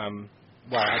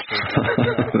 Well, actually,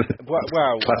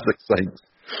 well, classic Saints.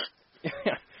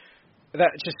 That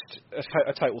just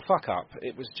a total fuck up.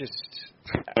 It was just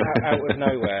out of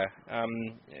nowhere.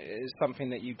 It's something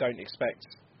that you don't expect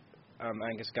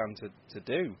Angus Gunn to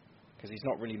do, because he's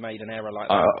not really made an error like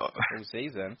that all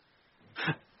season.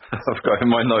 I've got in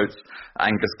my notes,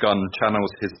 Angus Gunn channels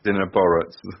his inner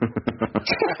Borat.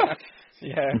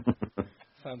 Yeah,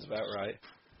 sounds about right.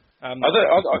 I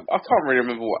can't really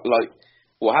remember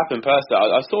what happened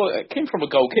personally. I saw it came from a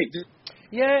goal kick.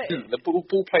 Yeah, the ball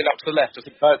played up to the left. I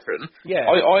think Bertrand. Yeah,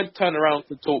 I turned around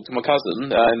to talk to my cousin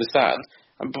in the stand,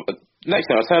 and next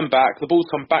thing I turned back, the ball's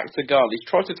come back to Gunn. He's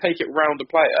tried to take it round the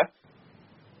player,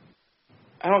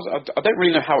 and I don't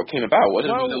really know how it came about. I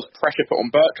don't know if there was pressure put on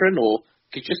Bertrand or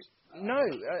could just. No,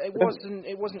 it wasn't.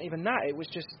 It wasn't even that. It was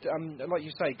just like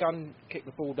you say, Gunn kicked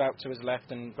the ball out to his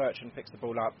left, and Bertrand picks the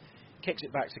ball up, kicks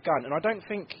it back to Gunn. And I don't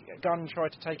think Gunn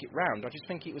tried to take it round. I just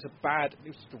think it was a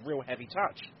real heavy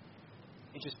touch.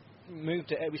 He just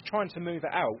moved it. He was trying to move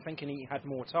it out, thinking he had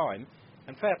more time.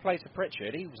 And fair play to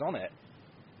Pritchard, he was on it.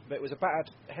 But it was a bad,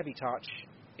 heavy touch.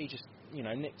 He just,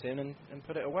 nicked in and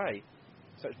put it away.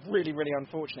 So it's really, really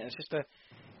unfortunate. It's just a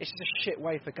shit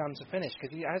way for Gunn to finish,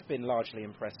 because he has been largely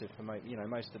impressive for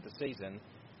most of the season,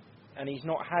 and he's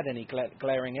not had any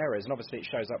glaring errors. And obviously, it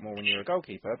shows up more when you're a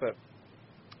goalkeeper, but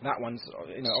that one's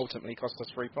ultimately cost us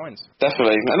 3 points.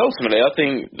 Definitely, and ultimately, I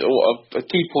think a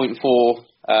key point for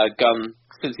Gunn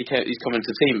since he's come into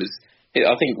the team is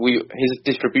I think his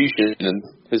distribution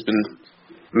has been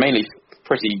mainly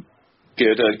pretty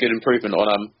good. A good improvement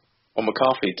on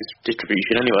McCarthy's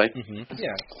distribution anyway. Mm-hmm.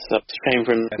 Yeah. So it's a shame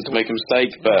for him to make a mistake,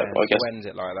 but I guess ends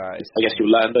it like that. I guess you'll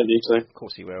learn, don't you? So of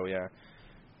course he will. Yeah.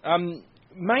 So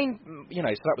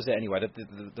that was it anyway.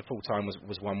 The full time was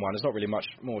 1-1. There's not really much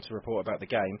more to report about the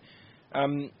game.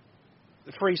 The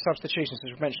 3 substitutions,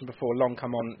 as we mentioned before, Long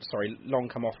come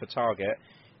off for Target,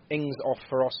 Ings off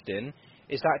for Austin.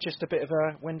 Is that just a bit of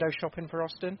a window shopping for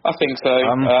Austin? I think so.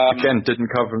 Again, didn't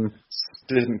cover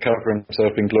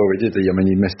himself in glory, did he? I mean,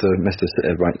 he missed a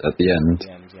sitter right at the end.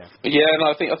 Yeah,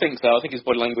 no, I think so. I think his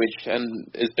body language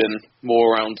has been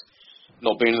more around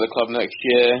not being at the club next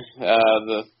year.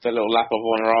 The little lap of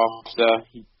honour after,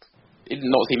 he did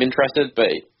not seem interested,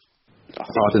 but I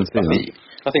think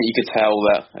you could tell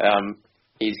that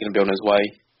he's going to be on his way.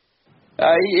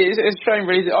 It's a shame,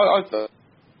 really.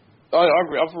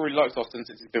 I've really liked Austin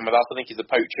since he's been with us. I think he's a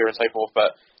poacher and so forth,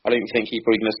 but I don't think he's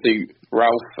probably going to suit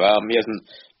Ralph. He hasn't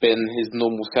been his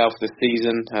normal self this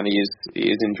season, and he is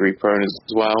injury prone as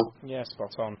well. Yeah,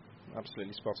 spot on.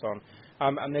 Absolutely spot on.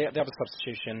 And the other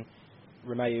substitution,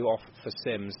 Romeu off for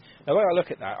Sims. Now, when I look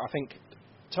at that, I think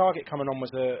Target coming on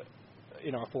was a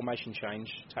formation change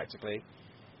tactically.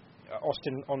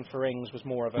 Austin on for Ings was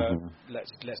more of a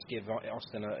let's give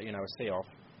Austin a see off.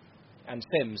 And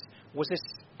Sims, was this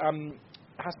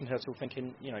Hasenhüttl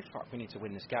thinking, fuck, we need to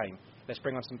win this game. Let's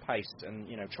bring on some pace and,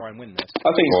 try and win this. I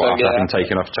think so, yeah. Having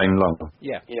taken off Shane Long.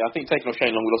 Yeah, I think taking off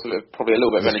Shane Long would also probably a little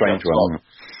bit of a strange one.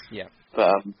 Yeah.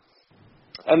 But,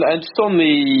 and just on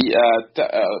the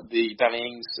Danny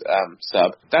Ings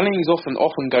sub, Danny Ings often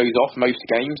goes off most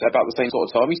games about the same sort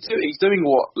of time. He's doing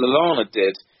what Lallana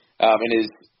did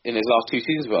in his last 2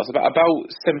 seasons with us. About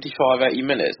 75-80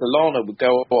 minutes, Lallana would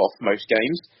go off most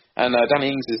games. And Danny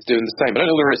Ings is doing the same. I don't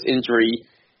know whether it's injury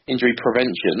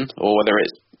prevention or whether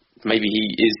it's maybe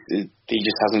he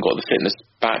just hasn't got the fitness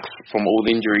back from all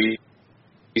the injuries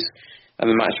and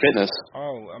the match fitness.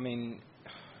 Oh, I mean,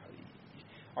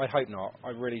 I hope not.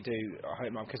 I really do. I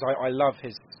hope not, because I love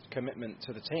his commitment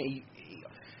to the team.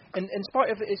 And in spite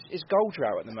of his goal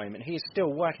drought at the moment, he is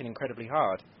still working incredibly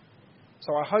hard.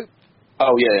 So I hope.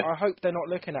 Oh yeah. I hope they're not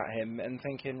looking at him and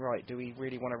thinking, right, do we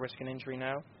really want to risk an injury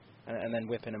now? And then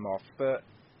whipping him off, but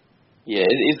yeah,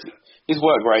 his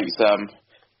work rate is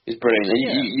brilliant.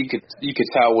 Yeah. You could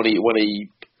tell when he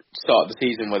started the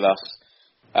season with us,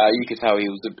 you could tell he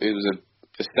was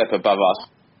a step above us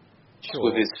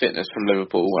with his fitness from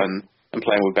Liverpool and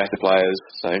playing with better players.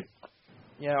 So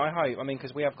yeah, I hope. I mean,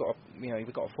 because we have got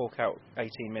we've got to fork out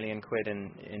 18 million quid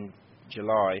in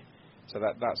July, so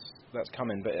that's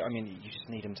coming. But I mean, you just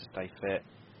need him to stay fit.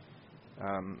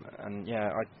 And yeah,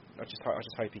 I just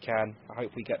hope he can. I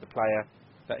hope we get the player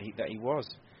that he was.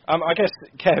 I guess,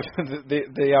 Kev,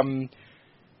 the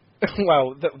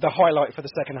highlight for the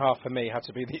second half for me had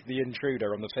to be the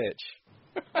intruder on the pitch.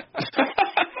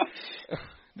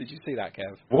 Did you see that,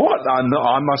 Kev? What? I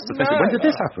must have missed it. When did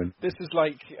this happen? This is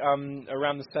like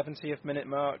around the 70th minute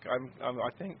mark. I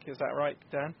think, is that right,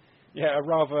 Dan? Yeah, a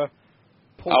rather.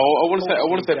 I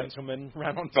want to say gentleman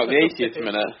ran on about the 80th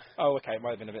minute. Oh, okay, it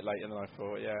might have been a bit later than I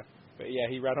thought. Yeah. But yeah,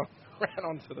 he ran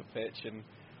onto the pitch, and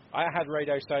I had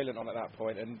radio silent on at that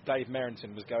point, and Dave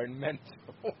Merrington was going mental.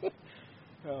 It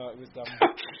was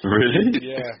Really?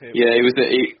 Yeah. He was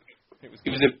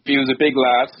a big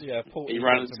lad. Yeah, he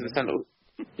ran into the centre.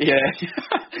 Yeah,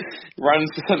 ran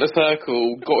into the centre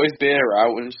circle, got his beer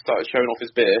out, and started showing off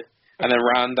his beer, and then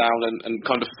ran down and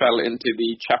kind of fell into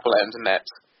the chapel end net.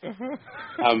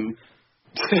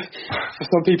 For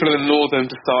some people in the northern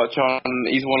to start chanting,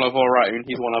 "He's one of our own.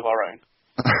 He's one of our own."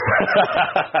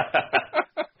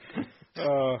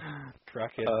 Oh,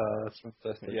 cracking! That's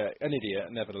fantastic. Yeah, an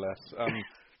idiot, nevertheless.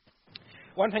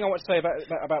 One thing I want to say about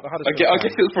the Huddersfield. I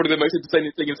guess it was probably the most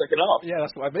entertaining thing in the second half. Yeah,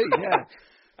 that's what I mean.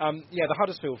 Yeah. The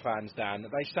Huddersfield fans, Dan,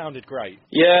 they sounded great.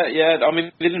 Yeah. I mean,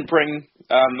 they didn't bring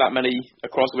that many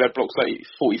across. We had blocks like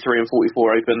 43 and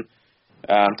 44 open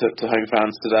to home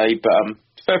fans today. But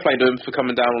fair play to them for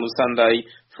coming down on a Sunday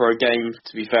for a game.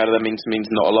 To be fair to them, means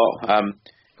not a lot.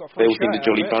 They all seemed a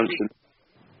jolly bunch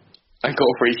and got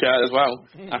a free shirt as well.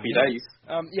 Happy days.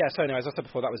 So anyway, as I said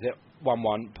before, that was it.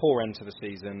 1-1. Poor end to the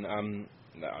season.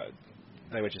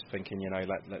 They were just thinking,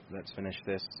 let's finish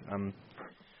this.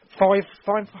 Five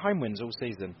home wins all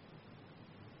season.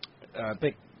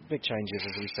 Big changes,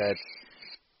 as we said.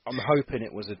 I'm hoping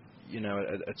it was a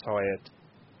tired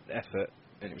effort,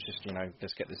 and it was just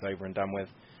let's get this over and done with.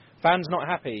 Fans not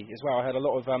happy as well. I heard a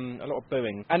lot of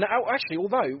booing. And actually,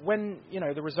 although when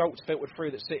the results filtered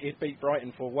through that City had beat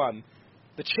Brighton 4-1,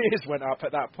 the cheers went up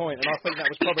at that point, and I think that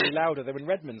was probably louder than when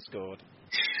Redmond scored.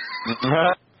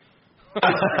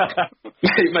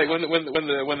 Mate, when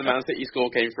the Man City score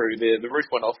came through, the roof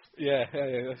went off. Yeah,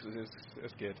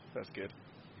 that's good. That's good.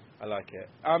 I like it.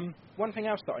 One thing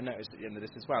else that I noticed at the end of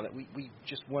this as well, that we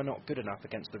just were not good enough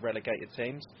against the relegated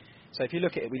teams. So if you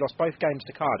look at it, we lost both games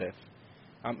to Cardiff.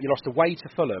 We lost away to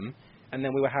Fulham, and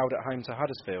then we were held at home to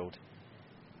Huddersfield.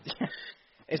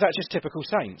 Is that just typical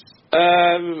Saints?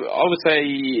 I would say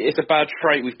it's a bad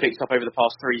trait we've picked up over the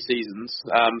past 3 seasons.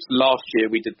 Last year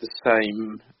we did the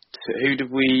same. Who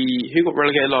got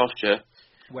relegated last year?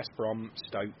 West Brom,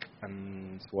 Stoke,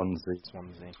 and Swansea.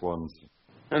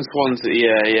 And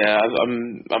Swansea, yeah. I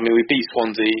mean, we beat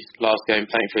Swansea last game,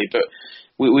 thankfully, but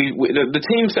the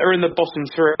teams that are in the bottom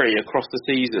 3 across the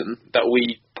season that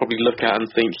we probably look at and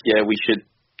think, yeah, we should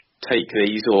take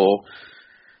these, or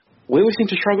we always seem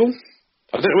to struggle.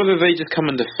 I don't know whether they just come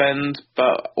and defend,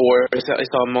 or it's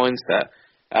our mindset.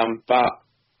 But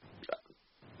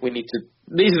we need to.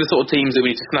 These are the sort of teams that we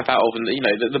need to snap out of, and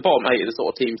the bottom 8 are the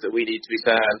sort of teams that we need to be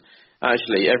saying,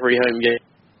 actually, every home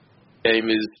game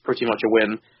is pretty much a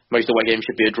win. Most away games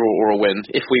should be a draw or a win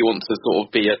if we want to sort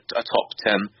of be a top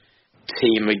 10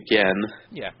 team again.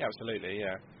 Yeah, absolutely.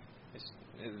 Yeah,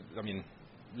 I mean,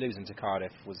 losing to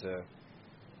Cardiff was that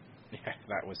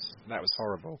was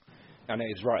horrible. And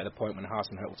it was right at the point when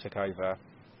Hasenhüttl took over.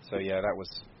 So yeah, that was.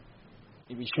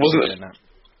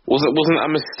 Wasn't that a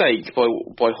mistake by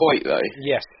Hoyt though?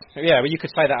 Yes. Yeah, well, you could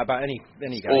say that about any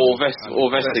game. Or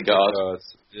Vestergaard.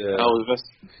 Yeah.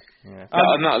 Yeah.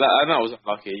 That was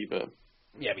unlucky, but.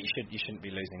 Yeah, but you shouldn't be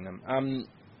losing them.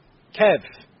 Kev,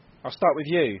 I'll start with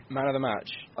you. Man of the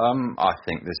match. I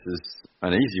think this is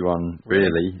an easy one,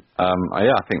 really.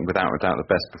 I think without a doubt the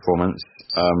best performance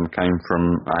came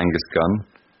from Angus Gunn.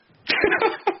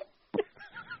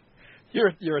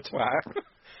 You're a twat.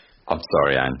 I'm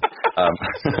sorry, Anne.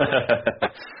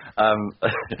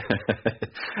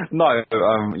 No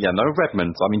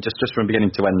Redmond. I mean, just from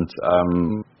beginning to end,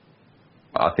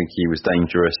 I think he was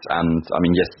dangerous, and I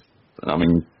mean, yes,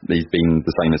 he's been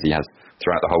the same as he has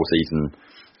throughout the whole season.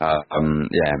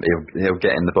 He'll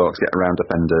get in the box, get around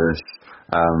defenders.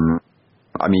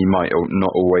 He might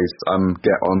not always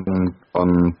get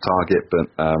on target, but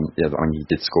he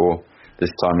did score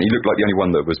this time. He looked like the only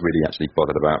one that was really actually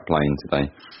bothered about playing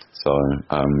today. So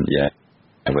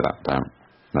without doubt,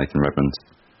 Nathan Redmond.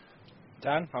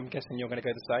 Dan, I'm guessing you're going to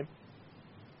go the same.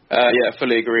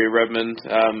 Fully agree with Redmond.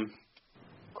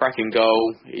 Cracking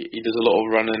goal. He does a lot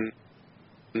of running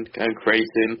and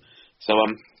creating. So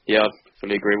I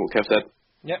fully agree with what Kev said.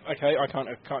 Yep. Okay. I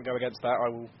can't go against that.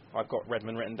 I've got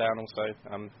Redmond written down also,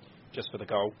 just for the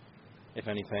goal, if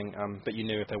anything. But you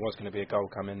knew if there was going to be a goal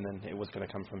coming, then it was going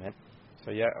to come from him. So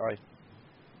yeah,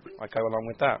 I go along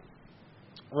with that.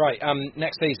 Right.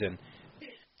 Next season,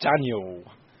 Daniel,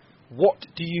 what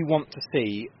do you want to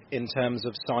see in terms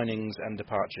of signings and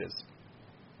departures?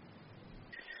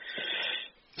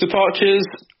 Departures.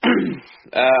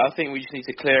 I think we just need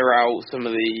to clear out some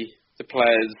of the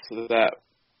players that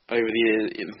over the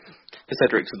years, the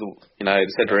Cedrics of the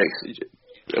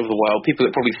world, people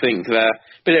that probably think they're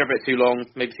been there a bit too long,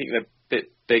 maybe think they're a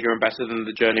bit bigger and better than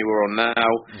the journey we're on now.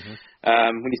 Mm-hmm.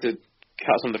 We need to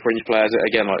cut some of the fringe players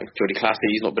again, like Jordy Classy.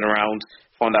 He's not been around.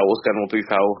 Find out what's going on with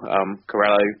Buffal,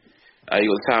 Corello. You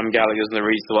got Sam Gallagher's in the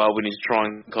Reeds as well. We need to try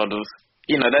and kind of,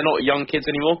 they're not young kids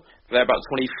anymore. They're about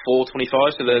 24,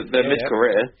 25, so they're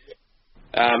mid-career.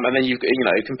 And then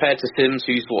compared to Sims,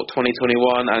 who's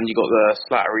 2021, and you got the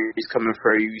Slattery who's coming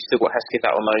through. You still got Hesketh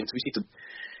out on loan, so we need to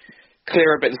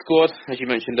clear a bit of the squad, as you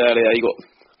mentioned earlier. You got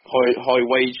high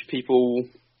wage people,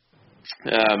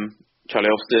 Charlie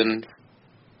Austin,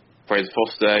 Fraser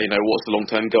Foster. What's the long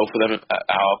term goal for them at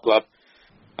our club?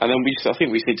 And then I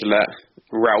think we just need to let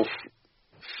Ralph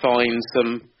find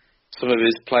some of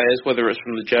his players, whether it's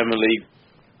from the German league,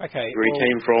 where he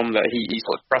came from, that he's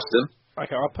got trust in.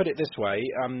 Okay, I'll put it this way.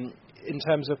 In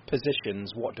terms of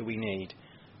positions, what do we need?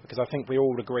 Because I think we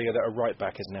all agree that a right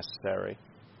back is necessary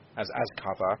as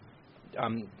cover.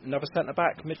 Another centre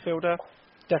back, midfielder,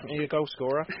 definitely a goal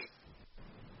scorer.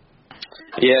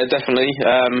 Yeah, definitely.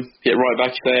 Right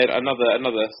back there.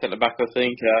 Another centre back, I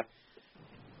think.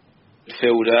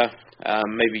 Midfielder.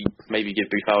 Maybe give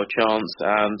Buffal a chance,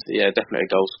 and definitely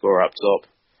a goal scorer up top.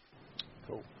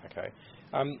 Cool. Okay.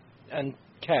 And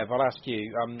Kev, I'll ask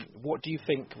you. What do you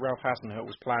think Ralph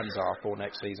Hasenhüttl's plans are for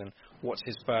next season? What's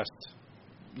his first?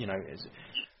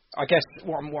 I guess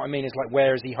what I mean is, like,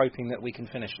 where is he hoping that we can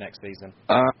finish next season?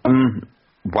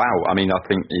 Wow, I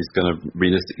think he's going to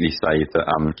realistically say that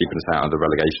keeping us out of the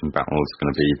relegation battle is going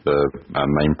to be the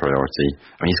main priority.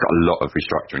 He's got a lot of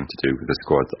restructuring to do with the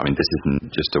squad. This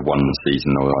isn't just a one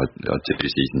season or a 2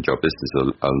 season job. This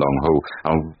is a long haul.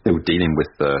 I'm still dealing with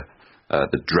the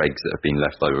dregs that have been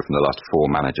left over from the last 4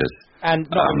 managers. And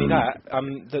not only that,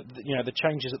 the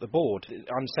changes at the board,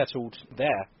 unsettled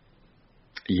there.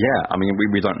 Yeah,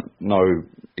 we don't know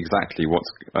exactly what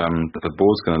the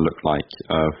board's going to look like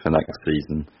for next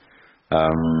season.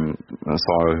 There's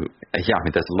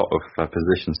a lot of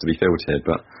positions to be filled here,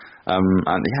 but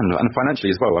and financially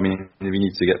as well. We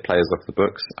need to get players off the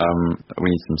books. We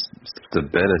need some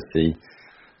stability.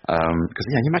 Because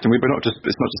you imagine it's not just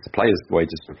the players'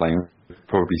 wages we're playing. We're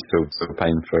probably still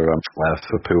paying for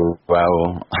Poole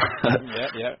well.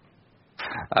 Yeah.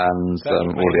 And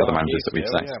all the other managers that we've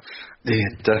sacked. Yeah,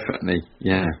 definitely.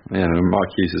 Yeah. Mark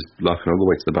Hughes is laughing all the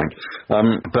way to the bank. So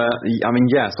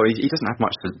he doesn't have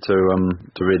much to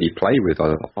really play with.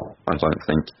 I don't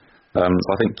think. So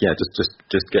I think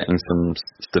just getting some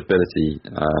stability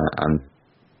and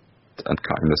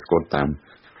cutting the squad down.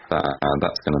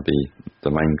 That's going to be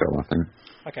the main goal, I think.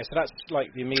 Okay, so that's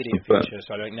like the immediate future.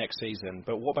 So like next season.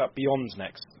 But what about beyond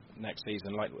next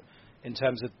season? Like in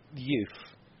terms of youth.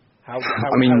 How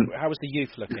is the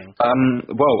youth looking?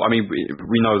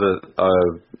 We know that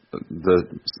the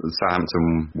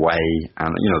Southampton way,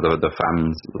 and the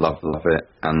fans love it,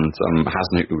 and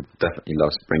Hasenhüttl definitely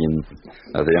loves bringing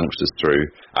the youngsters through,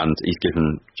 and he's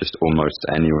given just almost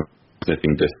anyone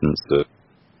sniffing distance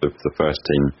of the first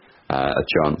team a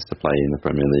chance to play in the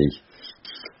Premier League.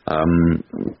 I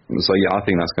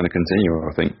think that's going to continue.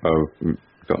 I think we've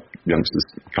got youngsters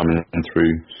coming in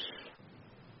through.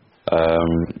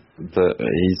 That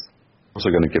he's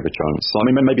also going to give a chance. So,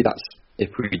 maybe that's,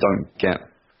 if we don't get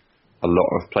a lot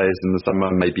of players in the summer,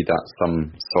 maybe that's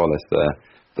some solace there,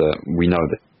 that we know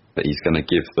that he's going to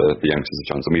give the youngsters a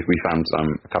chance. We found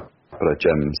a couple of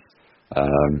gems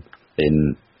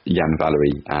in Jan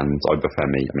Valery and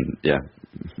Obafemi.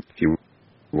 If he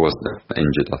was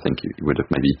injured, I think he would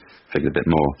have maybe figured a bit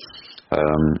more. I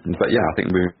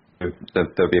think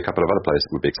there'll be a couple of other players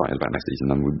that we'll be excited about next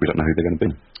season, and we don't know who they're going to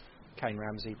be. Kane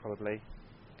Ramsey probably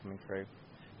coming through,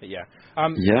 but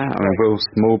Will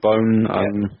Smallbone.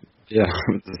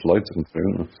 There's loads of them through,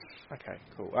 isn't there? Okay,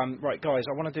 cool. Right, guys,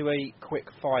 I want to do a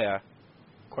quick fire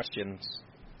questions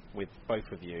with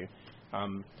both of you.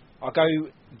 I'll go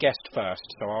guest first,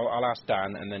 so I'll ask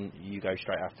Dan, and then you go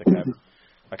straight after Kev.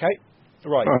 Okay,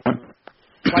 right.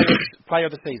 Player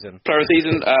of the season. Player of the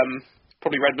season,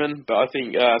 probably Redmond, but I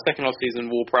think second half season,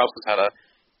 Ward-Prowse has had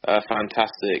a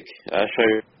fantastic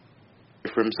show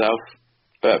for himself,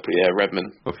 but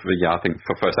Redmond. I think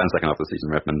for first and second half of the season,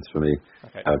 Redmond for me.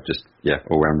 Okay.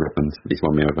 All round Redmond. He's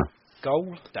won me over.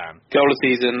 Goal, Dan. Goal of the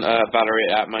season, Valerie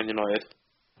at Man United.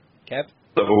 Kev.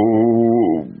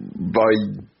 I'm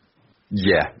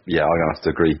gonna have to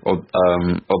agree.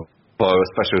 Although a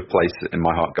special place in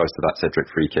my heart goes to that Cedric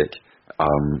free kick.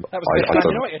 That was Man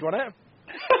United, wasn't it?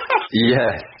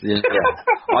 Yes.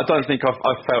 I don't think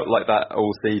I've felt like that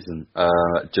all season.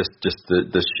 Just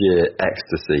the sheer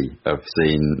ecstasy of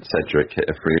seeing Cedric hit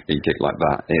a free kick like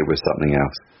that. It was something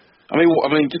else.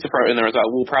 Just to throw it in there as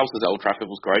well, Ward-Prowse's at Old Trafford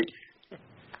was great.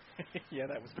 Yeah,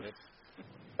 that was good.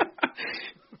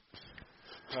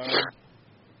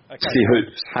 Okay. See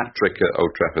Hoop's hat trick at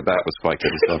Old Trafford. That was quite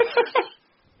good as well.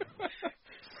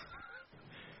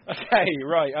 Okay,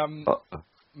 right.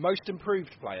 Most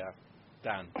improved player,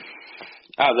 Dan.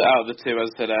 Out of the two, as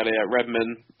I said earlier,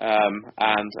 Redmond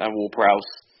and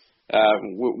Ward-Prowse.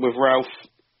 With Ralph,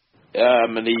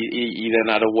 and he then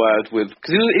had a word with,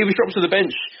 because he was dropped to the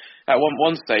bench at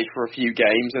one stage for a few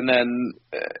games, and then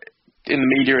in the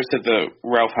media it said that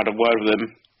Ralph had a word with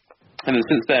him, and then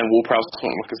since then Ward-Prowse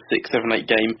went like a 6, 7, 8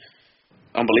 game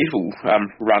unbelievable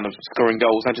run of scoring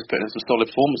goals and just putting in some solid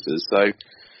performances. So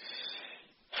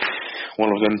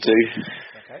one of them too.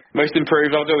 Okay. Most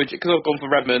improved, I'll go with, because I've gone for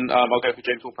Redmond. I'll go for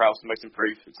James Ward-Prowse, most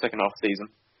improved second half of the season.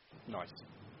 Nice.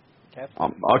 Kev?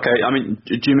 Okay, I mean,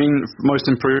 do you mean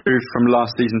most improved from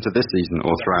last season to this season,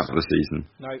 or throughout the season?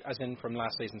 No, as in from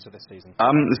last season to this season.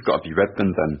 It's got to be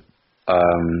Redmond then.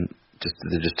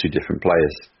 They're just two different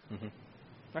players. Mm-hmm.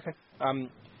 Okay.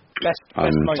 Best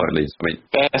moment. Totally. I mean,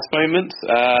 best moment.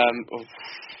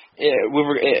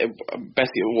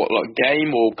 Best what, like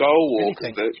game or goal or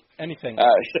anything.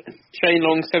 Shane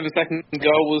Long's 7-second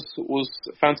goal was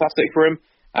fantastic for him,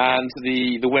 and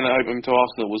the winner opening to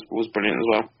Arsenal was brilliant as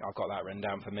well. I've got that written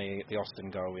down for me. The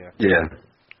Austin goal, yeah. Yeah.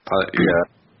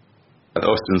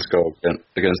 Austin's goal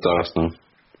against Arsenal.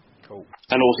 Cool.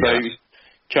 And also. Yeah.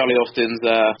 Charlie Austin's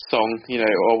song,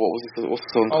 what's the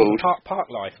song called? Park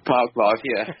Life. Park Life,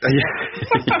 yeah.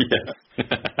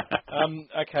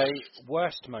 Okay,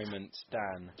 worst moment,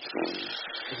 Dan.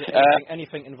 Is it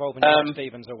anything involving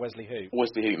Stevens or Wesley Hoop?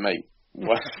 Wesley Hoop, mate.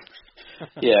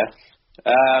 Yeah.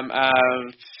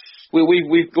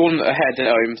 We've gone ahead at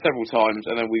home several times,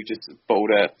 and then we've just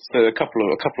bowled it. So a couple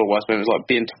of worst moments, like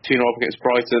being 2-0 up against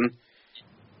Brighton.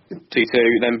 2-2,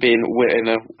 then being in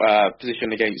a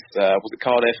position against was it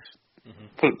Cardiff,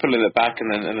 pulling it back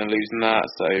and then losing that.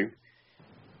 So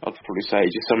I'd probably say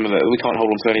just some of we can't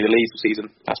hold on to any of the leads this season.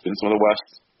 That's been some of the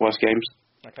worst games.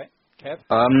 Okay, Kev.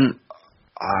 I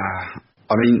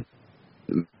mean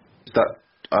that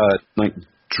like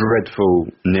dreadful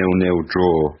 0-0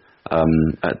 draw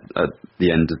at the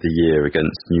end of the year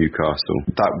against Newcastle.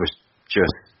 That was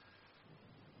just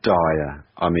dire.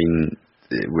 I mean.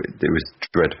 It was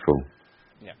dreadful.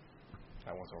 Yeah,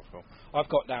 that was awful. I've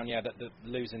got down, that the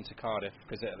losing to Cardiff,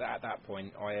 because at that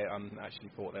point I actually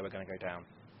thought they were going to go down,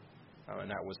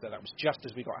 and that was just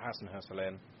as we got Hasenhüttl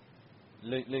in,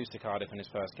 lose to Cardiff in his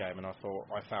first game, and I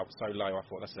felt so low. I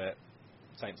thought that's it.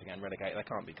 Saints are getting relegated. They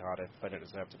can't be Cardiff. They don't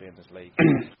deserve to be in this league.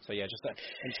 So yeah, just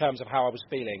in terms of how I was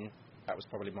feeling, that was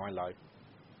probably my low.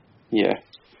 Yeah.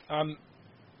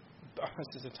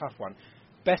 This is a tough one.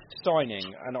 Best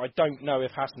signing, and I don't know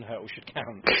if Hasenhüttl should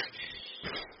count.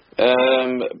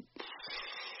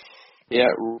 Yeah,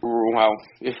 well,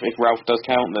 if Ralph does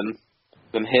count,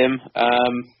 then him.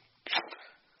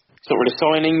 It's not really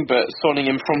signing, but signing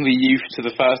him from the youth to the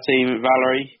first team,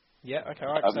 Valerie. Yeah, okay,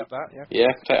 I accept that. Yeah.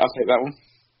 Yeah, I'll take that one.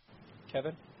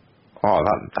 Kevin. Oh,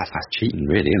 that's cheating,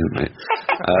 really, isn't it?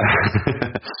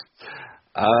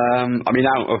 I mean,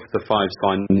 out of the 5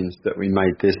 signings that we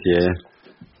made this year.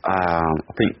 I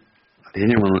think the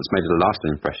only one that's made a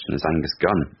lasting impression is Angus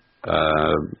Gunn.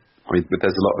 I mean, but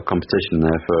there's a lot of competition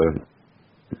there for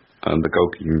the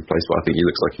goalkeeping place, but I think he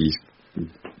looks like he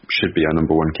should be our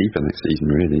number 1 keeper next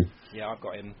season, really. Yeah, I've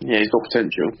got him. Yeah, he's got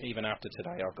potential. Even after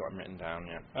today, I've got him written down,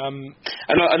 yeah.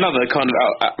 Another kind of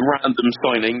random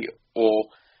signing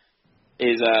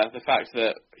is the fact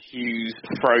that Hughes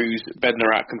froze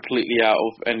Bednarak completely out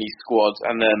of any squad,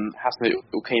 and then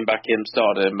Hasenhüttl came back in,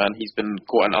 started him, and he's been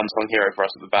quite an unsung hero for us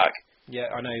at the back.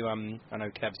 Yeah, I know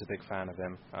Kev's a big fan of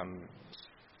him.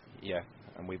 Yeah,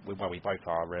 and we both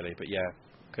are really, but yeah,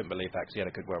 couldn't believe that because he had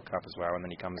a good World Cup as well, and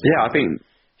then he comes. Yeah, I think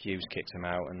Hughes kicked him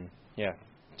out, and yeah,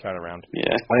 turn around.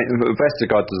 Yeah, I think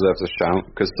Vestergaard deserves a shout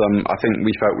because I think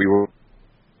we felt we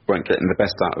weren't getting the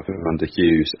best out of him under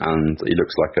Hughes, and he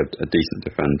looks like a decent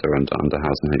defender under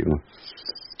Hasenhüttl.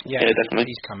 Yeah, definitely.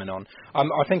 He's coming on.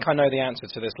 I think I know the answer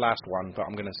to this last one, but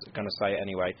I'm going to say it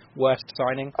anyway. Worst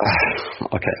signing?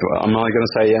 Okay, well, am I going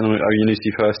to say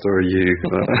Elyounoussi first, or are you?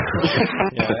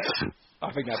 Yeah,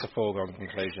 I think that's a foregone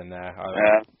conclusion there.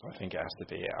 I think it has to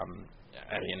be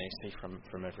Elyounoussi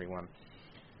from everyone.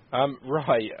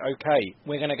 Right, okay.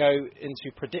 We're going to go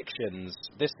into predictions.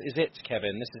 This is it,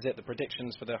 Kevin. This is it, the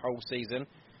predictions for the whole season.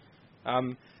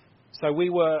 So we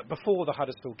were, before the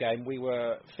Huddersfield game, we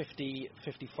were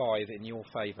 50-55 in your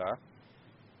favour.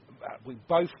 We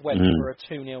both went for a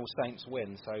 2-0 Saints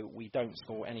win, so we don't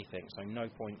score anything, so no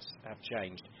points have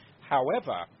changed.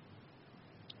 However,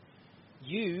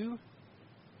 you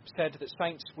said that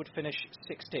Saints would finish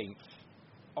 16th.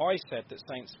 I said that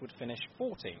Saints would finish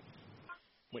 14th.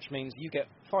 Which means you get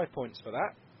 5 points for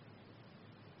that.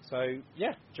 So,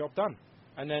 yeah, job done.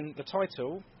 And then the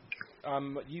title,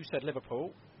 you said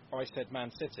Liverpool, I said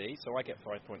Man City, so I get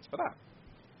 5 points for that.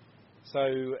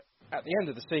 So at the end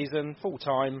of the season, full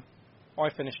time, I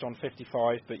finished on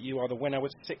 55, but you are the winner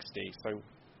with 60. So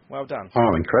well done.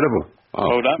 Oh, incredible! Oh.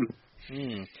 Well done.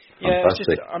 Yeah,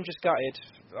 I'm just gutted.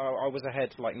 I was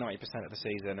ahead like 90% of the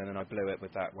season, and then I blew it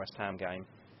with that West Ham game.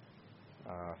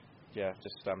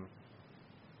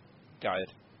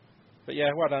 Gutted. But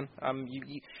yeah, well done.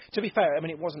 To be fair, I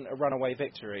mean, it wasn't a runaway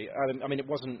victory. I mean, it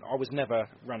wasn't. I was never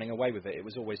running away with it. It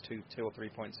was always 2 or 3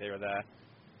 points here or there.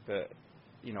 But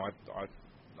you know, I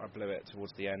blew it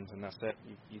towards the end, and that's it.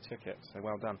 You took it, so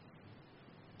well done.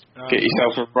 Get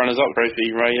yourself a runners-up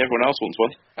trophy, Ray. Everyone else wants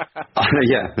one.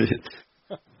 Yeah.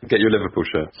 Get your Liverpool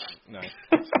shirt. No.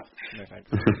 No thanks.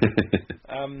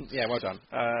 Yeah, well done.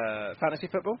 Fantasy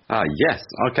football? Yes.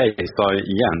 Okay, so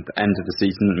yeah, the end of the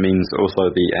season means also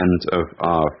the end of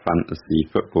our fantasy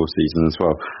football season as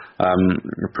well.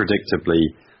 Predictably,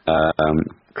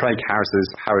 Craig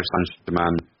Harris's Harris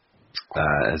Saint-Germain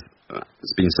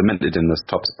has been cemented in this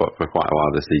top spot for quite a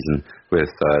while this season with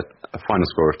a final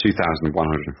score of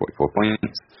 2,144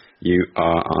 points. You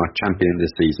are our champion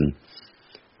this season.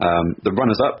 The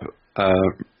runners-up,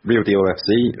 Real Deal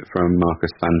FC from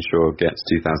Marcus Fanshawe gets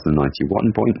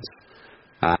 2,091 points.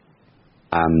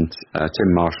 And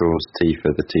Tim Marshall's T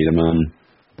for the Tiedemann,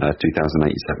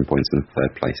 2,087 points in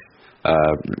third place.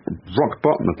 Rock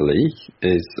bottom of the league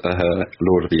is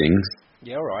Lord of the Ings.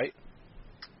 Yeah, all right.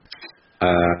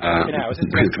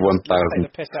 With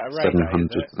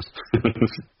 1,700.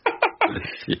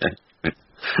 Yeah.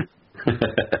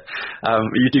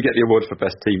 You do get the award for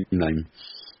best team name.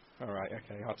 All right,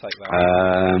 okay, I'll take that.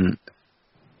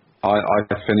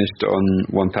 I finished on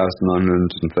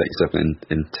 1,937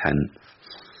 in 10th.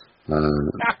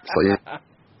 So yeah,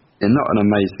 not an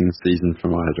amazing season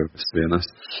from either of us, to be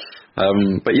honest.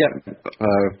 But yeah,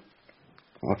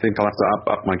 I think I'll have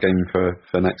to up my game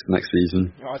for next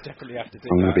season. I definitely have to do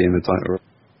I'm that. going to be in the title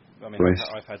race.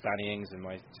 I've had Danny Ings in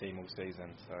my team all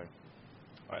season, so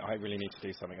I really need to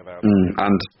do something about it.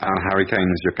 And Harry Kane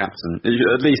is your captain. You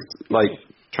should at least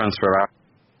transfer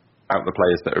out the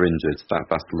players that are injured.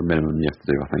 That's the minimum you have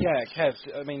to do, I think. Yeah, Kev.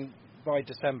 I mean, by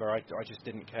December, I just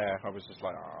didn't care. I was just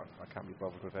like, I can't be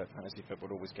bothered with it. Fantasy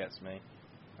football always gets me.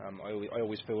 I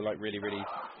always feel like really, really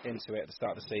into it at the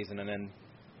start of the season, and then,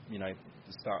 you know,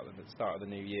 the start of the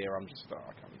new year, I'm just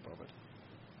I can't be bothered.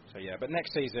 So yeah, but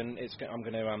next season,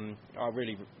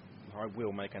 I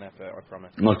will make an effort, I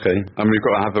promise. Okay, and we've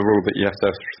got to have a rule that you have to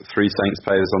have 3 Saints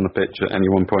players on the pitch at any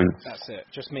one point. That's it.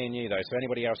 Just me and you, though. So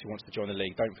anybody else who wants to join the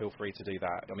league, don't feel free to do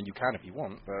that. I mean, you can if you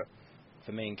want, but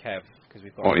for me and Kev, because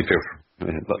we've got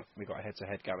we've got a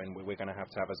head-to-head going, we're going to have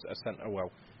a centre,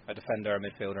 a defender, a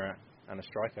midfielder, and a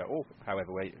striker, or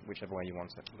whichever way you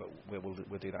want it. But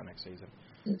we'll do that next season.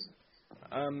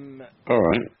 All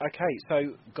right. Okay,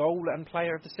 so goal and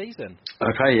player of the season.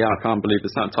 Okay, yeah, I can't believe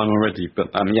it's that time already. But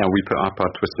yeah, we put up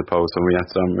our Twitter polls and we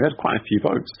had quite a few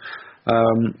votes.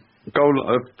 Goal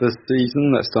of the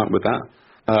season. Let's start with that.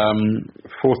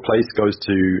 4th place goes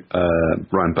to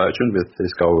Ryan Bertrand with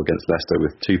his goal against Leicester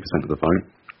with 2% of the vote.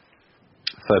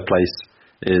 3rd place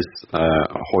is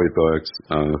Højbjerg's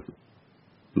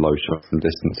low shot from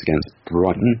distance against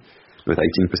Brighton with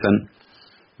 18%.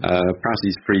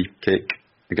 Prowsey's free kick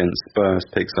against Spurs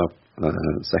picks up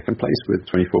 2nd place with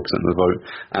 24% of the vote,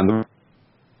 and the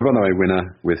runaway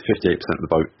winner with 58% of the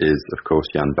vote is, of course,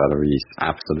 Jan Valerie's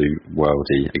absolute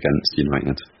worldie against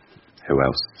United. Who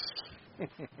else?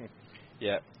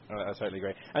 Yeah, I totally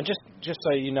agree. And just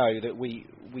so you know that we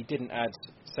didn't add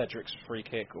Cedric's free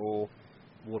kick or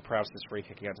Ward-Prowse's free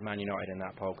kick against Man United in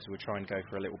that poll because we were trying to go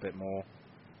for a little bit more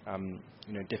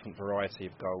different variety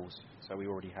of goals. So we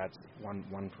already had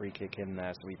one free kick in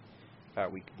there, so we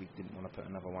didn't want to put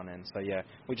another one in. So yeah,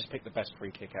 we just picked the best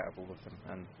free kick out of all of them,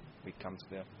 and we come to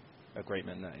the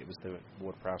agreement that it was the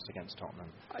Ward-Prowse against Tottenham.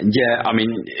 Yeah, I mean,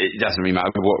 it doesn't really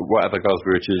matter whatever goals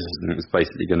we were choosing. It was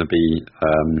basically going to be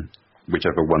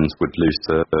whichever ones would lose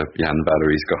to Jan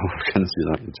Valerie's goal against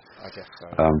United. I guess so.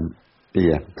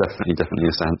 Yeah, definitely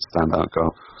a standout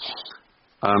goal.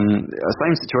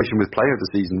 Same situation with player of the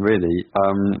season, really.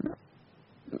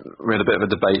 We had a bit of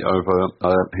a debate over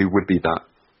who would be that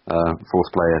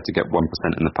 4th player to get 1%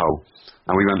 in the poll,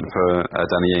 and we went for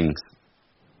Danny Ings.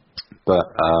 But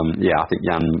yeah, I think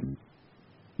Jan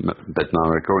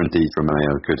Bednarek or indeed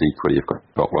Romeo could equally have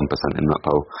got 1% in that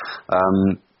poll.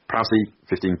 Prowsey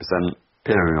 15%,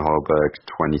 Pierre Højbjerg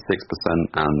 26%,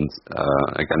 and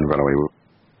again runaway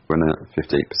winner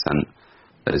 58%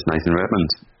 is Nathan Redmond.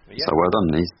 Yeah. So well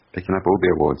done, he's picking up all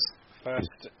the awards.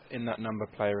 First in that number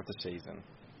player of the season.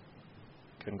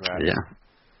 Congrats. Yeah.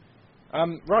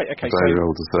 Right, okay. Very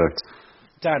well deserved.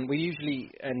 Dan, we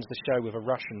usually end the show with a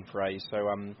Russian phrase, so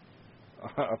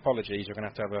apologies, you're going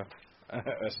to have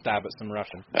a stab at some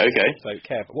Russian. Okay. So,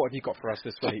 Kev, what have you got for us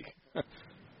this week?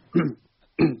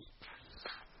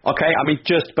 Okay, I mean,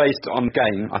 just based on the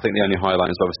game, I think the only highlight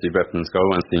is obviously Redmond's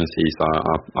goal, and seeing as he's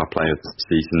our player of the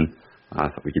season, I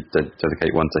thought we could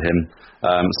dedicate one to him.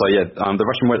 The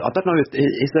Russian word, I don't know,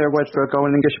 is there a word for a goal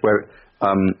in English where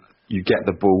you get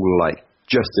the ball like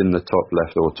just in the top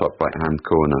left or top right hand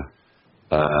corner?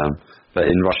 But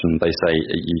in Russian, they say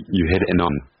you hit it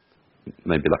on,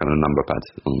 maybe like on a number pad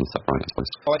on the top right, I suppose.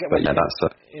 Oh, I get but yeah,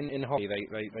 that's in hockey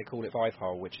they call it five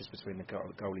hole, which is between the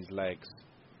goalie's legs.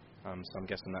 So I'm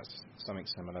guessing that's something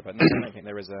similar. But no, I don't think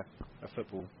there is a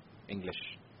football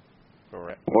English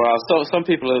for it. Well, some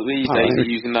people these days are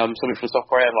using something from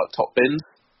software like top bins.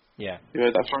 Yeah. You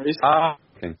heard that phrase?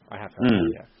 Okay. I have heard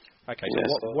that, yeah. Okay,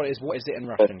 so what is it in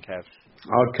Russian, Kev?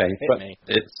 Okay,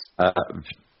 it's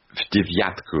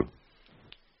Vdivyatku.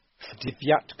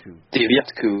 Vdivyatku.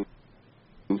 Vdivyatku.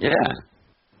 Yeah.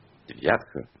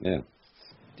 Vdivyatku, yeah.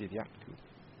 Vdivyatku.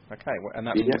 Okay, and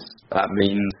that means? That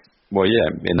means, well, yeah,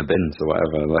 in the bins or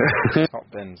whatever. Like.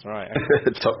 Top bins, right.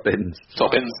 Okay. Top bins.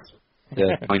 Top bins.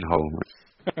 Yeah, fine hole.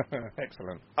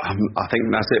 Excellent. I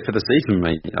think that's it for the season,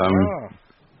 mate.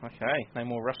 Okay. No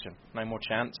more Russian. No more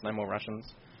chants. No more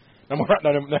Russians. No more Russian.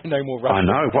 I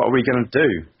know. What are we going to do?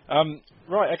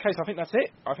 Right. Okay. So I think that's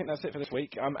it. I think that's it for this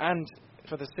week. And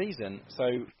for the season.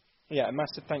 So yeah, a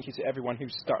massive thank you to everyone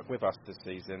who's stuck with us this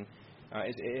season.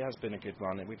 It has been a good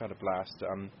run. We've had a blast.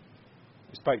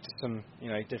 We spoke to some,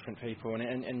 different people,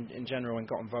 and in general, and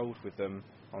got involved with them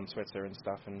on Twitter and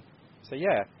stuff. And so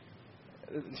yeah.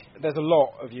 There's a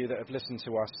lot of you that have listened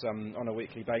to us on a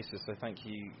weekly basis, so thank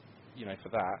you, for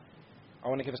that. I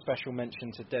want to give a special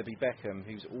mention to Debbie Beckham,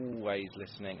 who's always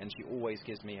listening, and she always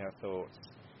gives me her thoughts,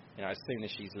 as soon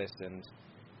as she's listened,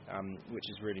 which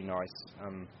is really nice.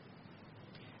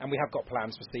 And we have got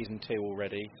plans for season 2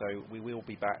 already, so we will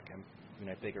be back and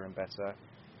bigger and better.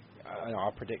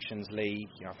 Our predictions league,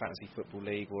 our fantasy football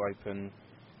league will open,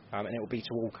 and it will be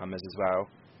to all comers as well.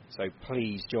 So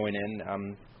please join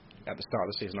in. At the start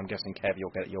of the season, I'm guessing, Kev,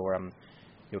 you'll get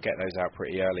those out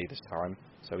pretty early this time,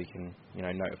 so we can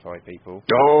notify people.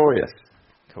 Oh yes.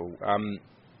 Cool. And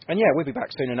yeah, we'll be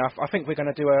back soon enough. I think we're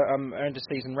going to do a end of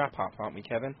season wrap up, aren't we,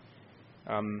 Kevin?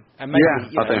 And maybe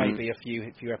maybe a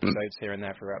few episodes here and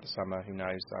there throughout the summer. Who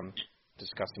knows?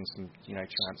 Discussing some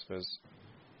transfers.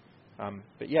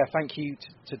 But yeah, thank you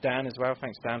to Dan as well.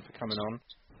 Thanks, Dan, for coming on.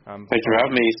 Thank you for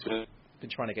having me. It's been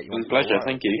trying to get you on. It's a pleasure.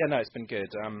 Thank you. Yeah, no, it's been good.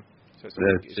 So it's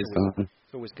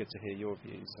always good to hear your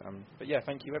views. But yeah,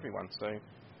 thank you everyone. So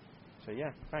yeah,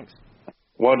 thanks.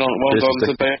 Well done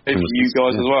to you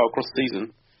guys as well across the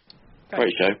season.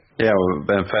 Great show. Yeah,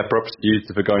 well, fair props to you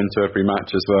for going to every match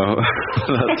as well.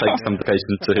 That takes some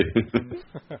dedication too.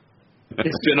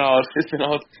 It's been hard.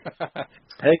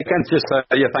 Hey, again, just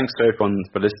thanks to everyone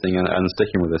for listening and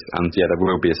sticking with us. And yeah, there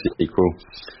will be a sequel.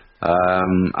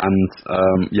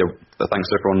 Thanks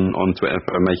to everyone on Twitter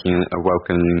for making it a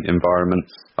welcoming environment.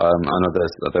 I know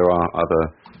there are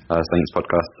other Saints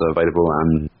podcasts available,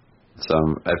 and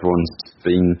everyone's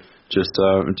been just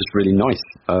really nice,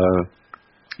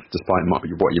 despite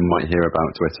what you might hear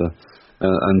about Twitter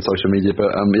and social media.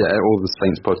 But all the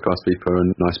Saints podcast people are a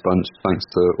nice bunch. Thanks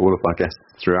to all of our guests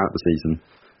throughout the season,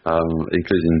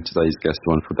 including today's guest,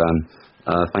 wonderful Dan.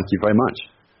 Thank you very much.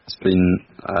 It's been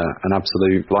an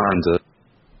absolute blinder.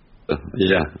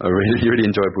 Yeah, a really, really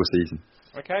enjoyable season.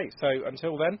 Okay, so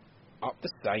until then, up the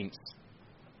Saints.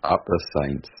 Up the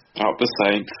Saints. Up the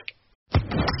Saints.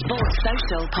 Sports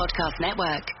Social Podcast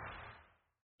Network.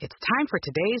 It's time for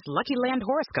today's Lucky Land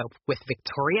horoscope with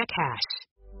Victoria Cash.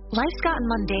 Life's gotten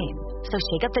mundane, so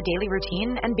shake up the daily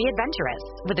routine and be adventurous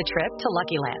with a trip to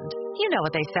Lucky Land. You know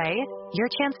what they say, your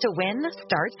chance to win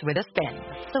starts with a spin.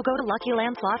 So go to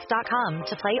LuckyLandSlots.com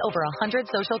to play over 100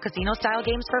 social casino-style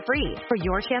games for free for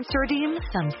your chance to redeem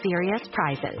some serious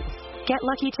prizes. Get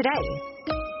lucky today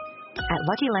at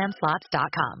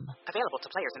LuckyLandSlots.com. Available to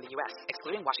players in the U.S.,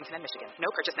 excluding Washington and Michigan. No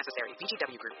purchase necessary.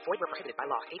 VGW Group. Void where prohibited by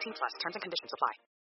law. 18+. Terms and conditions apply.